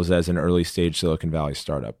ourselves as an early stage Silicon Valley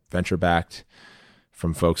startup, venture backed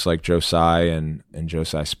from folks like Josai and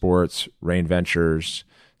Josai Sports, Rain Ventures,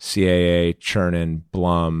 CAA, Chernin,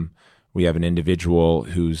 Blum. We have an individual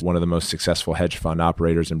who's one of the most successful hedge fund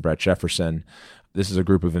operators in Brett Jefferson. This is a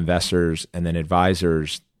group of investors and then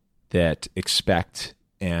advisors that expect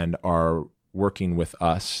and are working with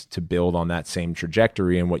us to build on that same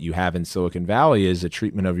trajectory. And what you have in Silicon Valley is a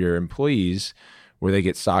treatment of your employees where they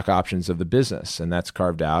get stock options of the business, and that's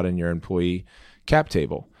carved out in your employee cap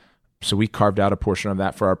table. So we carved out a portion of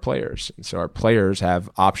that for our players. And so our players have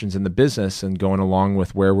options in the business, and going along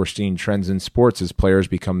with where we're seeing trends in sports as players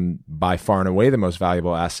become by far and away the most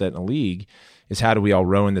valuable asset in a league, is how do we all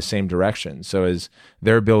row in the same direction? So as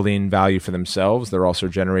they're building value for themselves, they're also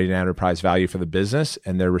generating enterprise value for the business,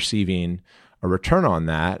 and they're receiving a return on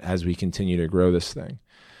that as we continue to grow this thing.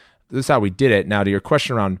 This is how we did it. Now to your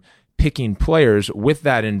question around picking players with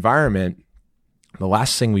that environment, the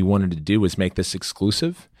last thing we wanted to do was make this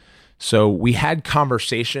exclusive. So we had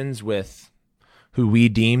conversations with who we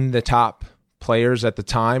deemed the top players at the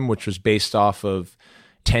time, which was based off of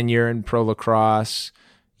tenure in pro lacrosse,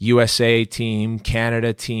 USA team,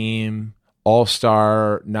 Canada team,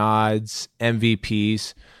 all-star nods,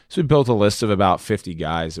 MVPs. So we built a list of about 50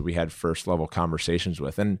 guys that we had first level conversations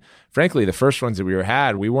with. And frankly, the first ones that we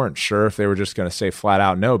had, we weren't sure if they were just going to say flat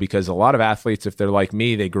out no, because a lot of athletes, if they're like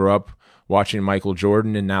me, they grew up watching Michael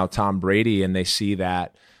Jordan and now Tom Brady, and they see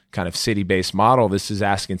that kind of city-based model. This is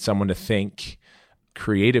asking someone to think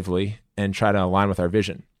creatively and try to align with our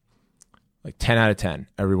vision. Like 10 out of 10,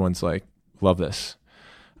 everyone's like, love this.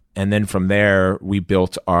 And then from there, we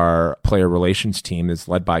built our player relations team that's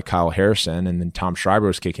led by Kyle Harrison, and then Tom Schreiber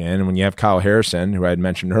was kicking in. And when you have Kyle Harrison, who I had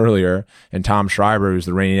mentioned earlier, and Tom Schreiber, who's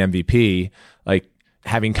the reigning MVP, like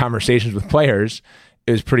having conversations with players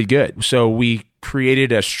is pretty good. So we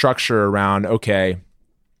created a structure around, okay,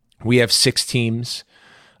 we have 6 teams,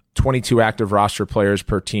 22 active roster players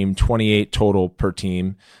per team, 28 total per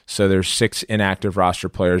team. So there's 6 inactive roster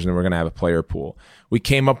players, and then we're going to have a player pool. We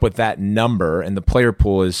came up with that number, and the player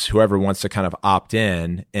pool is whoever wants to kind of opt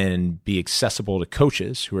in and be accessible to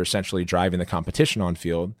coaches who are essentially driving the competition on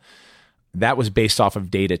field. That was based off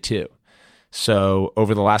of data too. So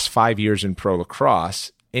over the last 5 years in pro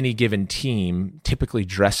lacrosse, any given team typically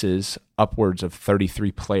dresses upwards of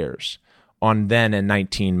 33 players on then a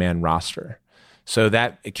 19-man roster. So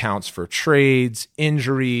that accounts for trades,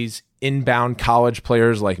 injuries, inbound college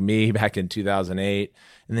players like me back in 2008,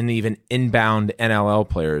 and then even inbound NLL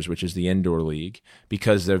players, which is the indoor league,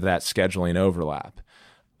 because of that scheduling overlap.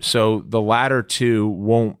 So the latter two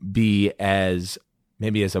won't be as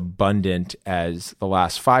abundant as the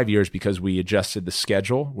last 5 years because we adjusted the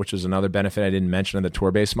schedule, which is another benefit I didn't mention in the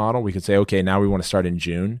tour-based model. We could say, okay, now we want to start in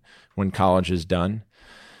June when college is done.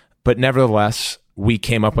 But nevertheless, we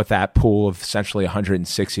came up with that pool of essentially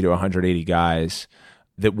 160 to 180 guys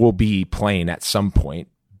that will be playing at some point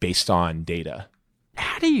based on data.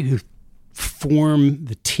 How do you form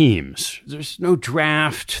the teams? There's no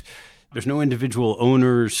draft. There's no individual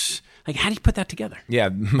owners. Like, how do you put that together? Yeah,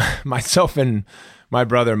 myself and my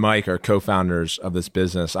brother Mike are co-founders of this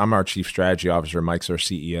business. I'm our chief strategy officer. Mike's our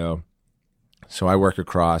CEO. So I work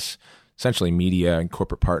across essentially media and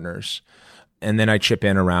corporate partners. And then I chip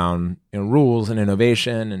in around rules and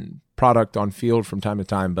innovation and product on field from time to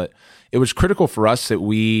time. But it was critical for us that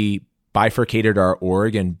we bifurcated our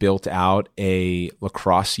org and built out a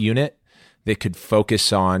lacrosse unit that could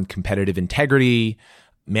focus on competitive integrity,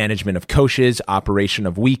 management of coaches, operation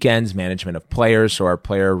of weekends, management of players. So our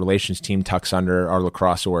player relations team tucks under our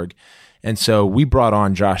lacrosse org. And so we brought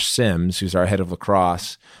on Josh Sims, who's our head of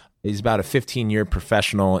lacrosse. He's about a 15-year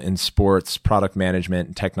professional in sports, product management,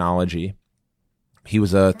 and technology. He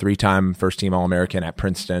was a 3-time first-team All-American at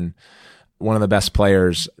Princeton, one of the best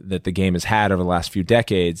players that the game has had over the last few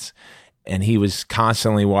decades. And he was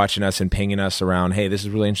constantly watching us and pinging us around, hey, this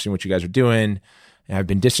is really interesting what you guys are doing. And I've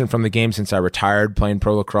been distant from the game since I retired playing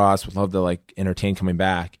pro lacrosse. Would love to entertain coming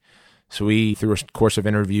back. So we, through a course of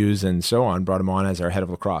interviews and so on, brought him on as our head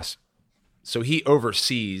of lacrosse. So he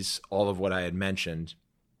oversees all of what I had mentioned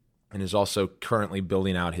and is also currently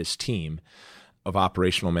building out his team of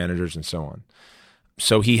operational managers and so on.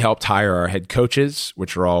 So he helped hire our head coaches,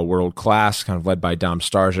 which are all world-class, kind of led by Dom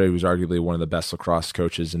Starja, who's arguably one of the best lacrosse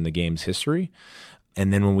coaches in the game's history.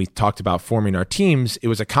 And then when we talked about forming our teams, it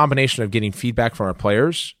was a combination of getting feedback from our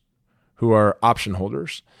players, who are option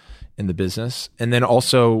holders in the business, and then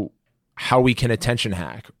also how we can attention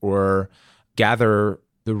hack or gather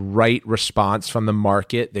the right response from the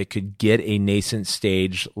market that could get a nascent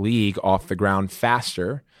stage league off the ground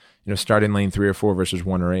faster, start in lane 3 or 4 versus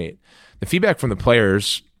 1 or 8. The feedback from the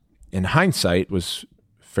players in hindsight was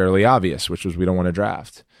fairly obvious, which was we don't want to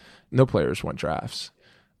draft. No players want drafts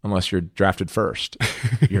unless you're drafted first.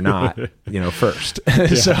 You're not, first.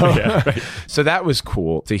 So that was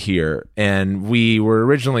cool to hear. And we were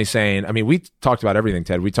originally saying, we talked about everything,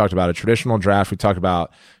 Ted. We talked about a traditional draft. We talked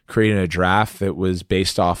about creating a draft that was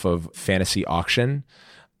based off of fantasy auction,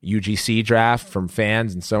 UGC draft from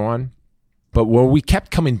fans and so on. But what we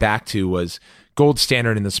kept coming back to was gold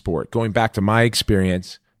standard in the sport, going back to my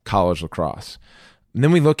experience, college lacrosse. And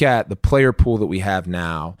then we look at the player pool that we have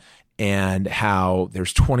now and how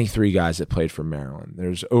there's 23 guys that played for Maryland.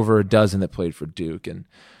 There's over a dozen that played for Duke. And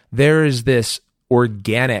there is this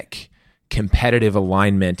organic competitive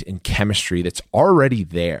alignment and chemistry that's already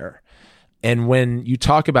there. And when you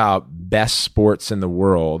talk about best sports in the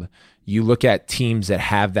world, you look at teams that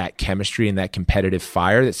have that chemistry and that competitive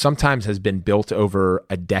fire that sometimes has been built over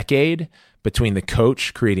a decade between the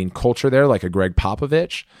coach creating culture there, like a Greg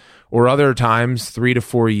Popovich, or other times 3 to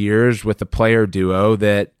 4 years with the player duo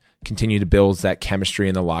that continue to build that chemistry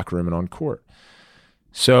in the locker room and on court.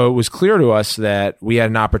 So it was clear to us that we had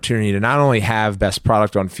an opportunity to not only have best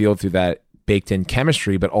product on field through that baked in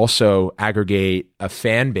chemistry, but also aggregate a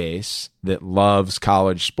fan base that loves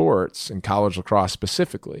college sports and college lacrosse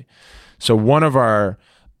specifically. So one of our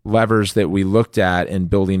levers that we looked at in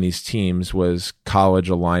building these teams was college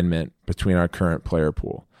alignment between our current player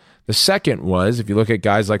pool. The second was, if you look at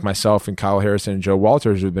guys like myself and Kyle Harrison and Joe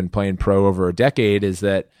Walters, who've been playing pro over a decade, is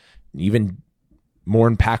that even more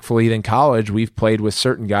impactfully than college, we've played with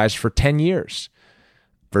certain guys for 10 years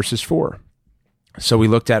versus 4. So we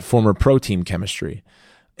looked at former pro team chemistry.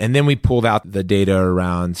 And then we pulled out the data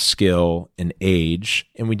around skill and age,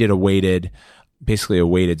 and we did basically a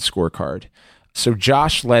weighted scorecard. So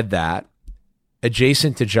Josh led that.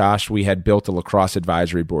 Adjacent to Josh, we had built a lacrosse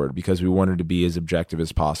advisory board because we wanted to be as objective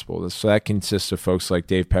as possible. So that consists of folks like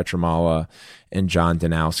Dave Petramala and John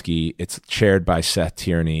Danowski. It's chaired by Seth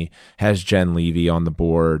Tierney, has Jen Levy on the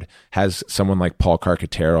board, has someone like Paul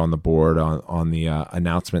Carcaterra on the board on the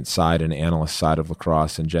announcement side and analyst side of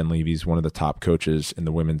lacrosse. And Jen Levy's one of the top coaches in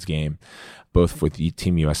the women's game, both with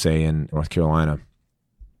Team USA and North Carolina.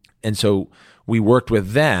 And so we worked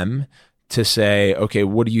with them to say, okay,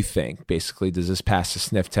 what do you think? Basically, does this pass the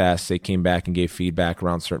sniff test? They came back and gave feedback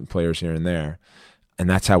around certain players here and there. And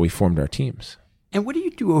that's how we formed our teams. And what do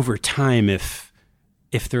you do over time if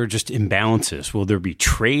there are just imbalances? Will there be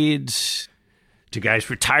trades? Do guys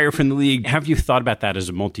retire from the league? Have you thought about that as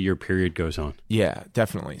a multi-year period goes on? Yeah,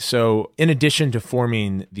 definitely. So in addition to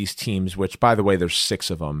forming these teams, which, by the way, there's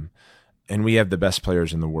 6 of them, and we have the best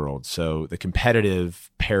players in the world. So the competitive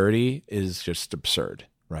parity is just absurd,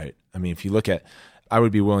 right? I mean, if you look at, I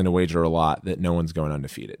would be willing to wager a lot that no one's going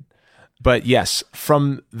undefeated. But yes,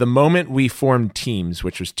 from the moment we formed teams,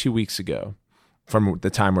 which was 2 weeks ago, from the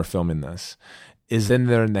time we're filming this, is then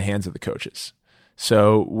they're in the hands of the coaches.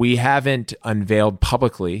 So we haven't unveiled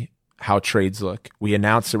publicly how trades look. We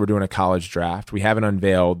announced that we're doing a college draft. We haven't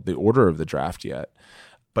unveiled the order of the draft yet.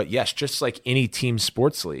 But yes, just like any team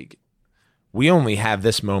sports league, we only have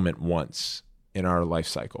this moment once in our life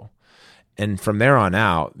cycle. And from there on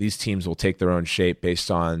out, these teams will take their own shape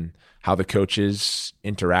based on how the coaches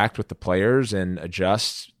interact with the players and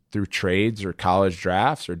adjust through trades or college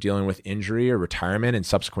drafts or dealing with injury or retirement in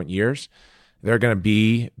subsequent years. They're going to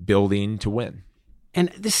be building to win. And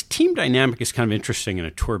this team dynamic is kind of interesting in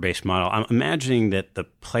a tour-based model. I'm imagining that the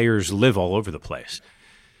players live all over the place.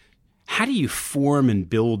 How do you form and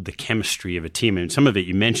build the chemistry of a team? And some of it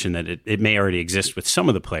you mentioned that it may already exist with some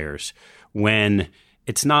of the players when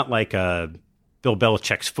it's not like a Bill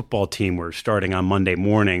Belichick's football team where starting on Monday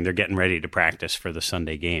morning, they're getting ready to practice for the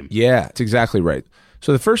Sunday game. Yeah, that's exactly right.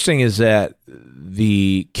 So the first thing is that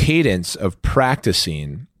the cadence of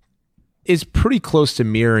practicing is pretty close to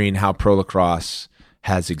mirroring how pro lacrosse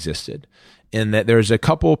has existed, in that there's a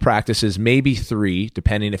couple practices, maybe 3,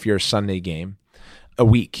 depending if you're a Sunday game, a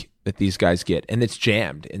week that these guys get, and it's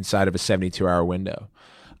jammed inside of a 72-hour window.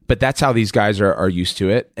 But that's how these guys are used to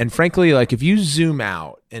it. And frankly, like if you zoom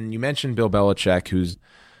out, and you mentioned Bill Belichick, who's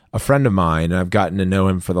a friend of mine, and I've gotten to know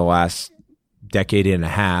him for the last decade and a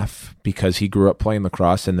half because he grew up playing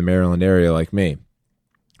lacrosse in the Maryland area like me.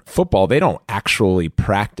 Football, they don't actually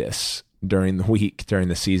practice during the week, during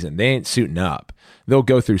the season. They ain't suiting up. They'll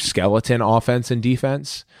go through skeleton offense and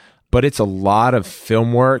defense, but it's a lot of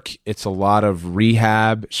film work. It's a lot of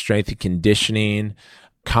rehab, strength and conditioning,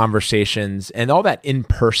 conversations, and all that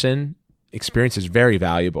in-person experience is very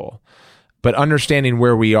valuable. But understanding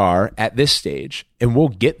where we are at this stage, and we'll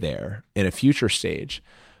get there in a future stage,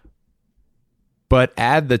 but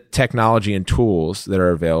add the technology and tools that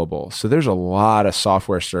are available. So there's a lot of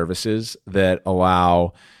software services that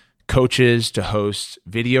allow coaches to host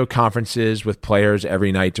video conferences with players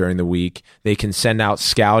every night during the week. They can send out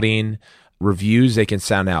scouting reviews. They can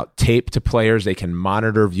send out tape to players. They can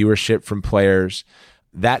monitor viewership from players.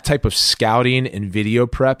 That type of scouting and video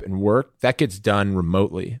prep and work, that gets done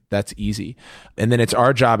remotely. That's easy. And then it's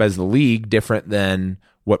our job as the league, different than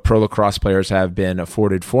what pro lacrosse players have been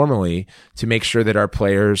afforded formally, to make sure that our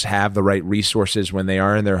players have the right resources when they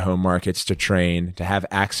are in their home markets to train, to have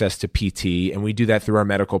access to PT. And we do that through our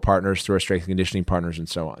medical partners, through our strength and conditioning partners, and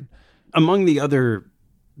so on. Among the other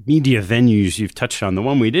media venues you've touched on, the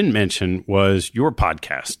one we didn't mention was your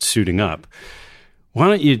podcast, Suiting Up. Why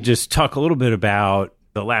don't you just talk a little bit about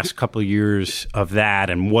the last couple of years of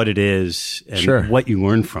that and what it is and Sure. what you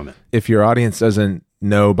learned from it? If your audience doesn't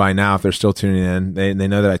know by now, if they're still tuning in, they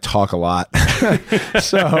know that I talk a lot.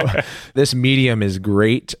 So this medium is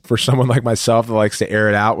great for someone like myself that likes to air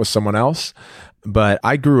it out with someone else. But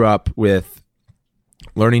I grew up with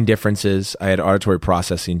learning differences. I had auditory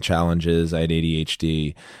processing challenges. I had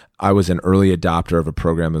ADHD. I was an early adopter of a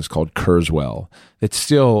program that was called Kurzweil. It's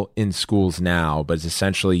still in schools now, but it's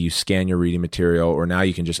essentially you scan your reading material, or now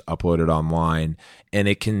you can just upload it online and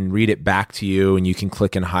it can read it back to you and you can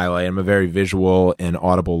click and highlight. I'm a very visual and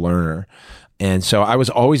audible learner. And so I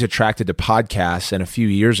was always attracted to podcasts. And a few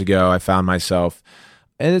years ago, I found myself,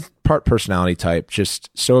 and it's part personality type,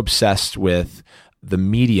 just so obsessed with the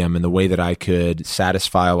medium and the way that I could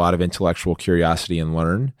satisfy a lot of intellectual curiosity and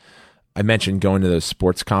learn. I mentioned going to those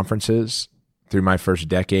sports conferences through my first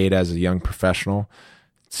decade as a young professional.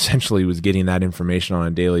 Essentially was getting that information on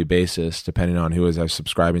a daily basis, depending on who I was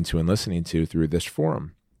subscribing to and listening to through this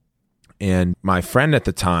forum. And my friend at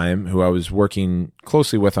the time, who I was working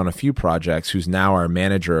closely with on a few projects, who's now our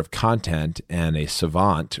manager of content and a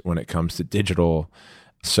savant when it comes to digital,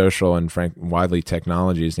 social, and widely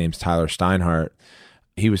technology, his name's Tyler Steinhardt.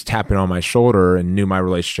 He was tapping on my shoulder and knew my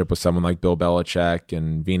relationship with someone like Bill Belichick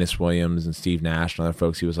and Venus Williams and Steve Nash and other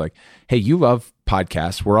folks. He was like, hey, you love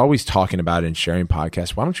podcasts. We're always talking about it and sharing podcasts.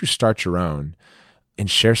 Why don't you start your own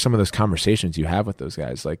and share some of those conversations you have with those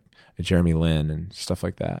guys like Jeremy Lin and stuff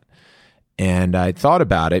like that? And I thought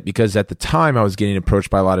about it because at the time I was getting approached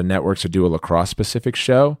by a lot of networks to do a lacrosse-specific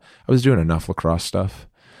show. I was doing enough lacrosse stuff.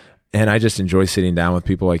 And I just enjoy sitting down with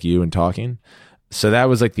people like you and talking. So that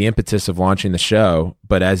was like the impetus of launching the show.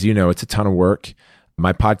 But as you know, it's a ton of work.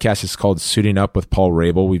 My podcast is called Suiting Up with Paul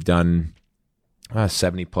Rabel. We've done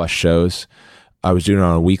 70 plus shows. I was doing it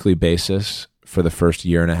on a weekly basis for the first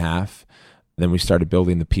year and a half. Then we started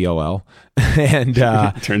building the PLL, and you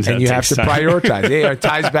have to prioritize. Yeah, it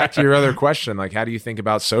ties back to your other question, like how do you think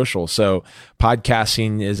about social? So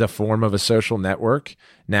podcasting is a form of a social network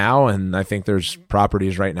now, and I think there's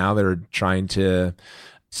properties right now that are trying to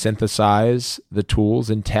synthesize the tools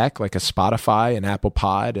in tech, like a Spotify and Apple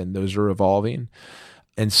Pod, and those are evolving.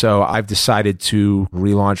 And so I've decided to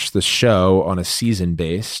relaunch the show on a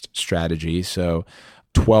season-based strategy. So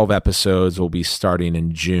 12 episodes will be starting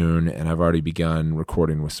in June, and I've already begun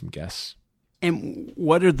recording with some guests. And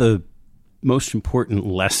what are the most important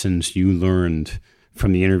lessons you learned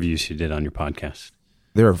from the interviews you did on your podcast?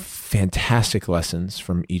 There are fantastic lessons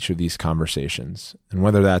from each of these conversations. And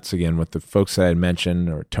whether that's, again, with the folks that I had mentioned,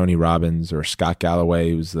 or Tony Robbins, or Scott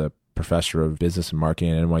Galloway, who's the professor of business and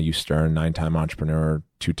marketing at NYU Stern, 9-time entrepreneur,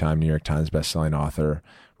 2-time New York Times bestselling author,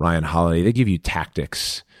 Ryan Holiday, they give you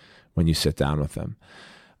tactics when you sit down with them.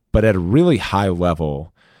 But at a really high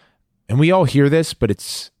level, and we all hear this, but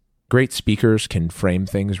it's great speakers can frame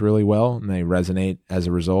things really well and they resonate as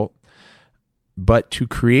a result. But to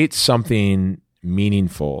create something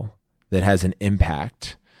meaningful that has an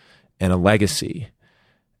impact and a legacy,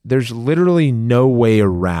 there's literally no way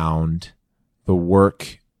around the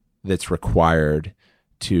work that's required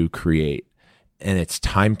to create. And it's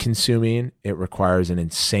time consuming. It requires an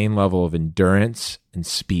insane level of endurance and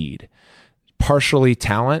speed. Partially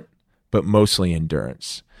talent, but mostly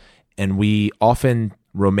endurance. And we often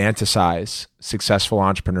romanticize successful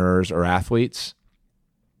entrepreneurs or athletes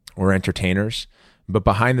or entertainers, but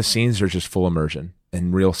behind the scenes, they're just full immersion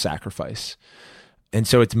and real sacrifice. And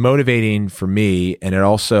so it's motivating for me, and it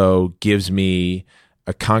also gives me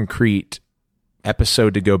a concrete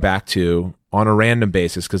episode to go back to on a random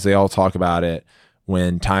basis, because they all talk about it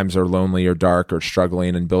when times are lonely or dark or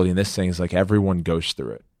struggling and building this thing. Is like everyone goes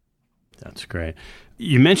through it. That's great.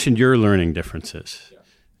 You mentioned your learning differences,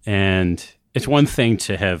 and it's one thing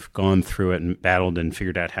to have gone through it and battled and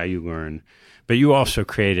figured out how you learn, but you also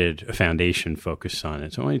created a foundation focused on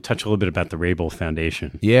it. So I want you to touch a little bit about the Rabel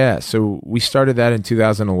Foundation. Yeah. So we started that in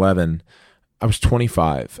 2011. I was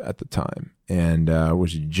 25 at the time, and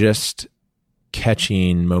was just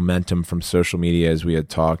catching momentum from social media as we had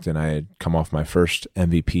talked, and I had come off my first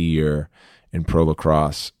MVP year in pro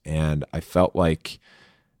lacrosse, and I felt like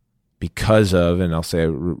because of, and I'll say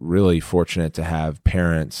really fortunate to have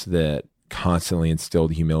parents that constantly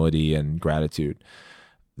instilled humility and gratitude,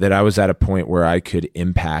 that I was at a point where I could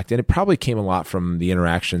impact, and it probably came a lot from the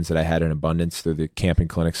interactions that I had in abundance through the camp and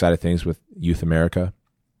clinic side of things with Youth America,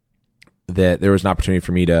 that there was an opportunity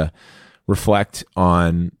for me to reflect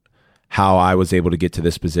on how I was able to get to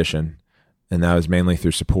this position. And that was mainly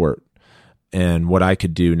through support and what I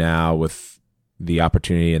could do now with the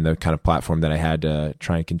opportunity and the kind of platform that I had to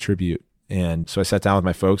try and contribute. And so I sat down with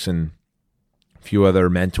my folks and a few other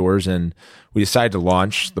mentors, and we decided to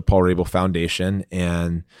launch the Paul Rabel Foundation.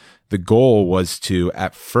 And the goal was to,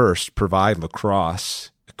 at first, provide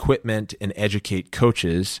lacrosse equipment and educate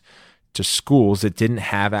coaches to schools that didn't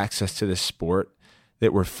have access to this sport,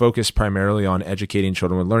 that were focused primarily on educating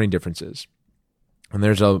children with learning differences. And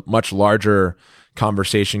there's a much larger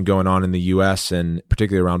conversation going on in the US, and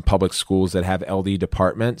particularly around public schools that have LD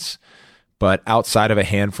departments. But outside of a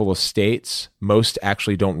handful of states, most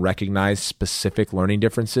actually don't recognize specific learning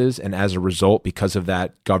differences. And as a result, because of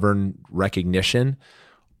that governed recognition,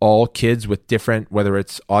 all kids with different, whether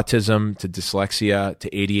it's autism to dyslexia to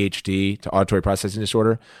ADHD to auditory processing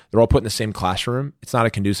disorder, they're all put in the same classroom. It's not a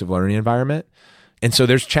conducive learning environment. And so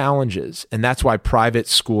there's challenges. And that's why private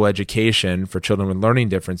school education for children with learning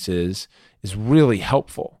differences is really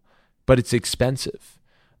helpful, but it's expensive.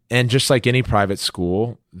 And just like any private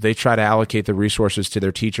school, they try to allocate the resources to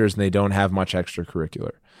their teachers, and they don't have much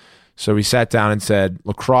extracurricular. So we sat down and said,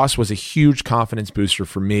 lacrosse was a huge confidence booster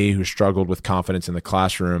for me who struggled with confidence in the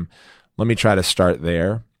classroom. Let me try to start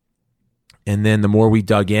there. And then the more we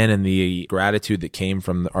dug in and the gratitude that came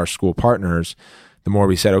from our school partners, the more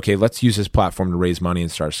we said, okay, let's use this platform to raise money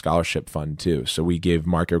and start a scholarship fund too. So we gave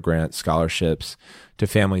Marco Grant scholarships to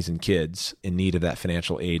families and kids in need of that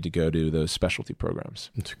financial aid to go to those specialty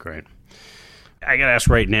programs. That's great. I got to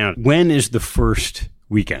ask right now, when is the first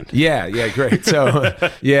weekend? Yeah, great. So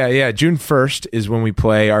June 1st is when we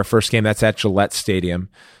play our first game. That's at Gillette Stadium.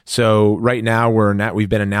 So right now we've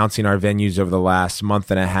been announcing our venues over the last month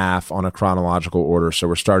and a half on a chronological order. So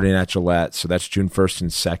we're starting at Gillette. So that's June 1st and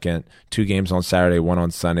 2nd. 2 games on Saturday, 1 on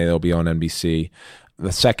Sunday. They'll be on NBC.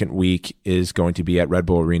 The second week is going to be at Red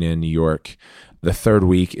Bull Arena in New York. The third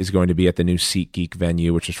week is going to be at the new SeatGeek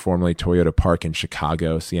venue, which is formerly Toyota Park in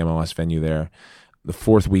Chicago. It's the MLS venue there. The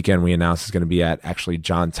fourth weekend we announced is going to be at actually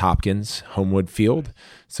Johns Hopkins Homewood Field.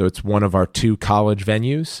 So it's one of our 2 college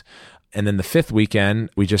venues. And then the fifth weekend,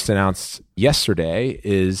 we just announced yesterday,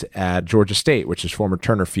 is at Georgia State, which is former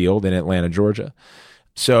Turner Field in Atlanta, Georgia.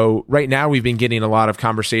 So right now we've been getting a lot of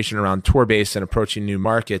conversation around tour base and approaching new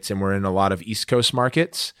markets, and we're in a lot of East Coast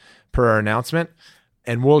markets per our announcement.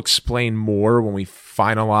 And we'll explain more when we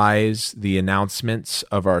finalize the announcements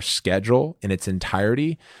of our schedule in its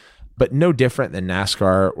entirety. But no different than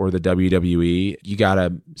NASCAR or the WWE, you got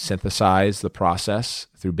to synthesize the process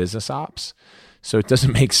through business ops. So it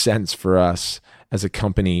doesn't make sense for us as a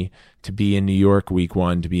company to be in New York week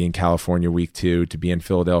 1, to be in California week 2, to be in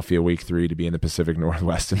Philadelphia week 3, to be in the Pacific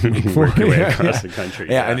Northwest in week 4. Work your way across the country.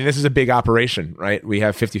 Yeah, I mean, this is a big operation, right? We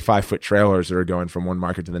have 55-foot trailers that are going from one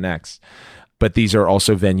market to the next. But these are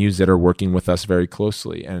also venues that are working with us very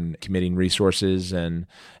closely and committing resources and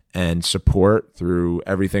support through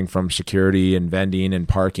everything from security and vending and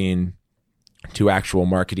parking to actual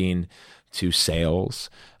marketing to sales.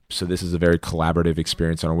 So this is a very collaborative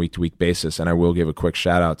experience on a week-to-week basis. And I will give a quick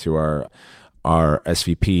shout out to our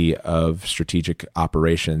SVP of Strategic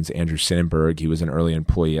Operations, Andrew Sinnenberg. He was an early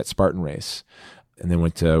employee at Spartan Race and then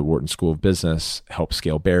went to Wharton School of Business, helped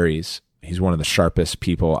scale Barry's. He's one of the sharpest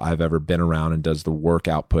people I've ever been around and does the work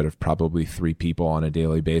output of probably 3 people on a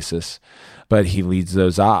daily basis. But he leads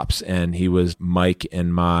those ops, and he was Mike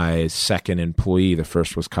and my second employee. The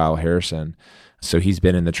first was Kyle Harrison. So he's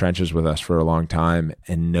been in the trenches with us for a long time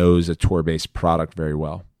and knows a tour-based product very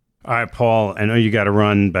well. All right, Paul, I know you got to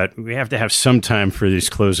run, but we have to have some time for this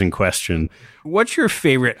closing question. What's your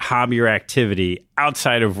favorite hobby or activity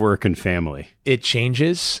outside of work and family? It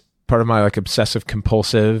changes. Part of my obsessive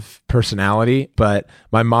compulsive personality, but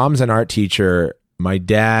my mom's an art teacher. My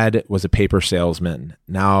dad was a paper salesman.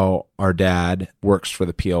 Now our dad works for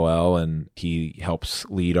the PLL and he helps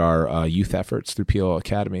lead our youth efforts through PLL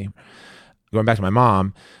Academy. Going back to my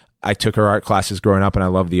mom, I took her art classes growing up and I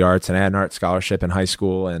loved the arts, and I had an art scholarship in high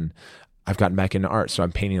school, and I've gotten back into art. So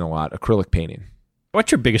I'm painting a lot, acrylic painting.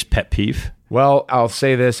 What's your biggest pet peeve? Well, I'll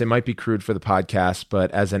say this, it might be crude for the podcast,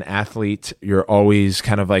 but as an athlete, you're always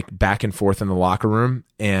kind of like back and forth in the locker room.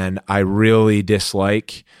 And I really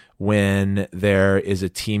dislike when there is a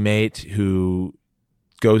teammate who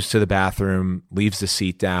goes to the bathroom, leaves the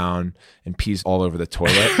seat down, and pees all over the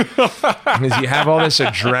toilet. Because you have all this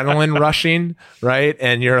adrenaline rushing, right?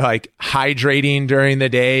 And you're like hydrating during the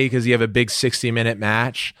day because you have a big 60-minute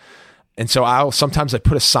match. And so sometimes I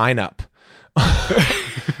put a sign up.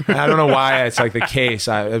 I don't know why it's like the case.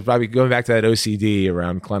 I probably going back to that OCD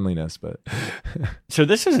around cleanliness, but. So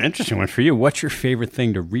this is an interesting one for you. What's your favorite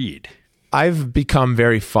thing to read? I've become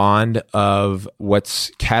very fond of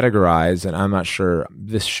what's categorized, and I'm not sure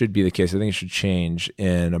this should be the case. I think it should change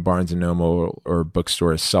in a Barnes & Noble or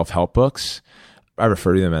bookstore as self-help books. I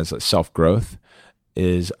refer to them as self-growth.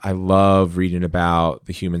 I love reading about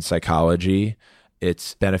the human psychology.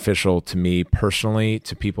 It's beneficial to me personally,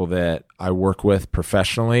 to people that I work with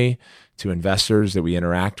professionally, to investors that we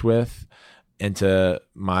interact with, and to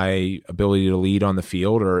my ability to lead on the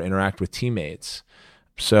field or interact with teammates.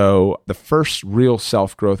 So the first real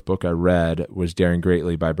self-growth book I read was Daring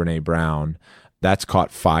Greatly by Brene Brown. That's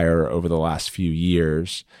caught fire over the last few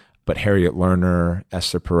years. But Harriet Lerner,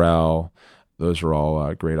 Esther Perel, those are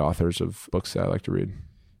all great authors of books that I like to read.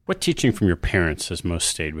 What teaching from your parents has most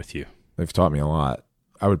stayed with you? They've taught me a lot.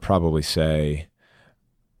 I would probably say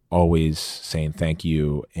always saying thank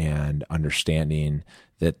you and understanding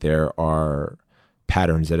that there are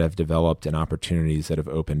patterns that have developed and opportunities that have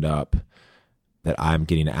opened up that I'm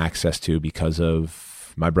getting access to because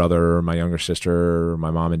of my brother, my younger sister, my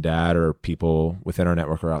mom and dad, or people within our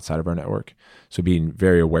network or outside of our network. So being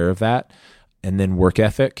very aware of that. And then work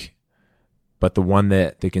ethic. But the one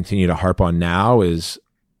that they continue to harp on now is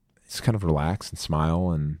just kind of relax and smile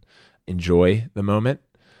and enjoy the moment,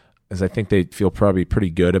 as I think they feel probably pretty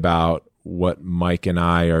good about what Mike and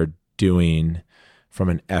I are doing from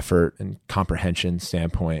an effort and comprehension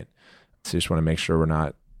standpoint. So just want to make sure we're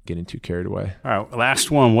not getting too carried away. All right, last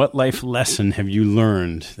one. What life lesson have you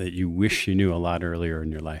learned that you wish you knew a lot earlier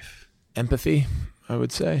in your life? Empathy, I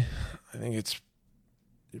would say. I think it's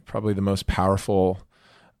probably the most powerful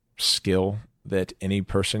skill that any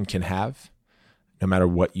person can have, no matter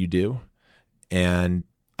what you do. And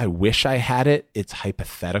I wish I had it. It's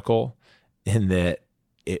hypothetical in that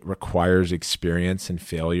it requires experience and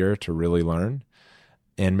failure to really learn,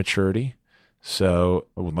 and maturity. So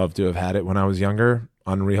I would love to have had it when I was younger.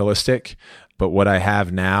 Unrealistic. But what I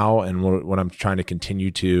have now and what I'm trying to continue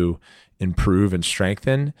to improve and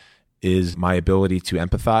strengthen is my ability to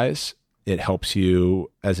empathize. It helps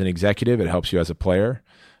you as an executive. It helps you as a player.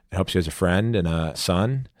 It helps you as a friend and a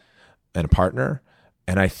son and a partner.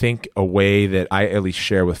 And I think a way that I at least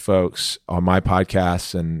share with folks on my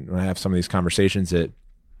podcasts and when I have some of these conversations, that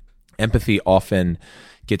empathy often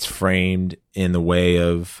gets framed in the way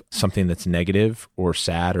of something that's negative or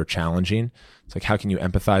sad or challenging. It's like, how can you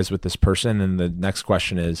empathize with this person? And the next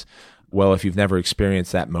question is, well, if you've never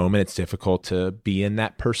experienced that moment, it's difficult to be in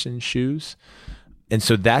that person's shoes. And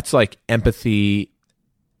so that's like empathy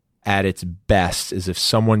at its best, is if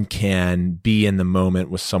someone can be in the moment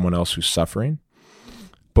with someone else who's suffering.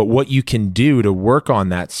 But what you can do to work on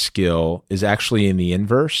that skill is actually in the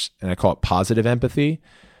inverse, and I call it positive empathy.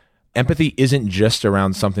 Empathy isn't just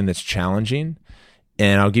around something that's challenging.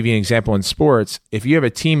 And I'll give you an example in sports. If you have a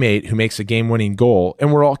teammate who makes a game-winning goal,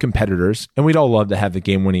 and we're all competitors, and we'd all love to have the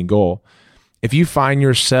game-winning goal, if you find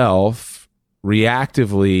yourself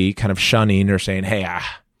reactively kind of shunning or saying, hey,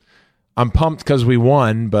 I'm pumped because we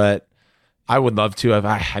won, but I would love to have,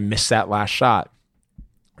 I missed that last shot.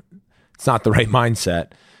 It's not the right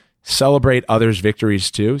mindset. Celebrate others'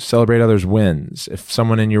 victories too. Celebrate others' wins. If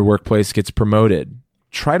someone in your workplace gets promoted,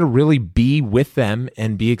 try to really be with them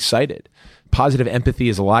and be excited. Positive empathy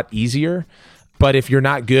is a lot easier, but if you're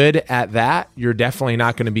not good at that, you're definitely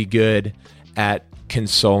not going to be good at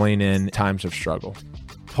consoling in times of struggle.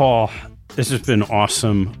 Paul, this has been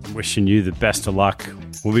awesome. Wishing you the best of luck.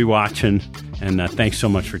 We'll be watching, and thanks so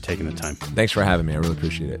much for taking the time. Thanks for having me. I really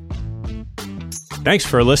appreciate it. Thanks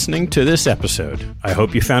for listening to this episode. I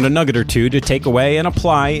hope you found a nugget or two to take away and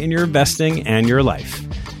apply in your investing and your life.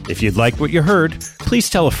 If you'd like what you heard, please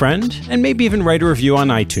tell a friend and maybe even write a review on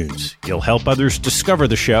iTunes. You'll help others discover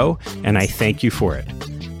the show, and I thank you for it.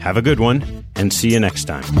 Have a good one, and see you next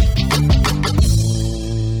time.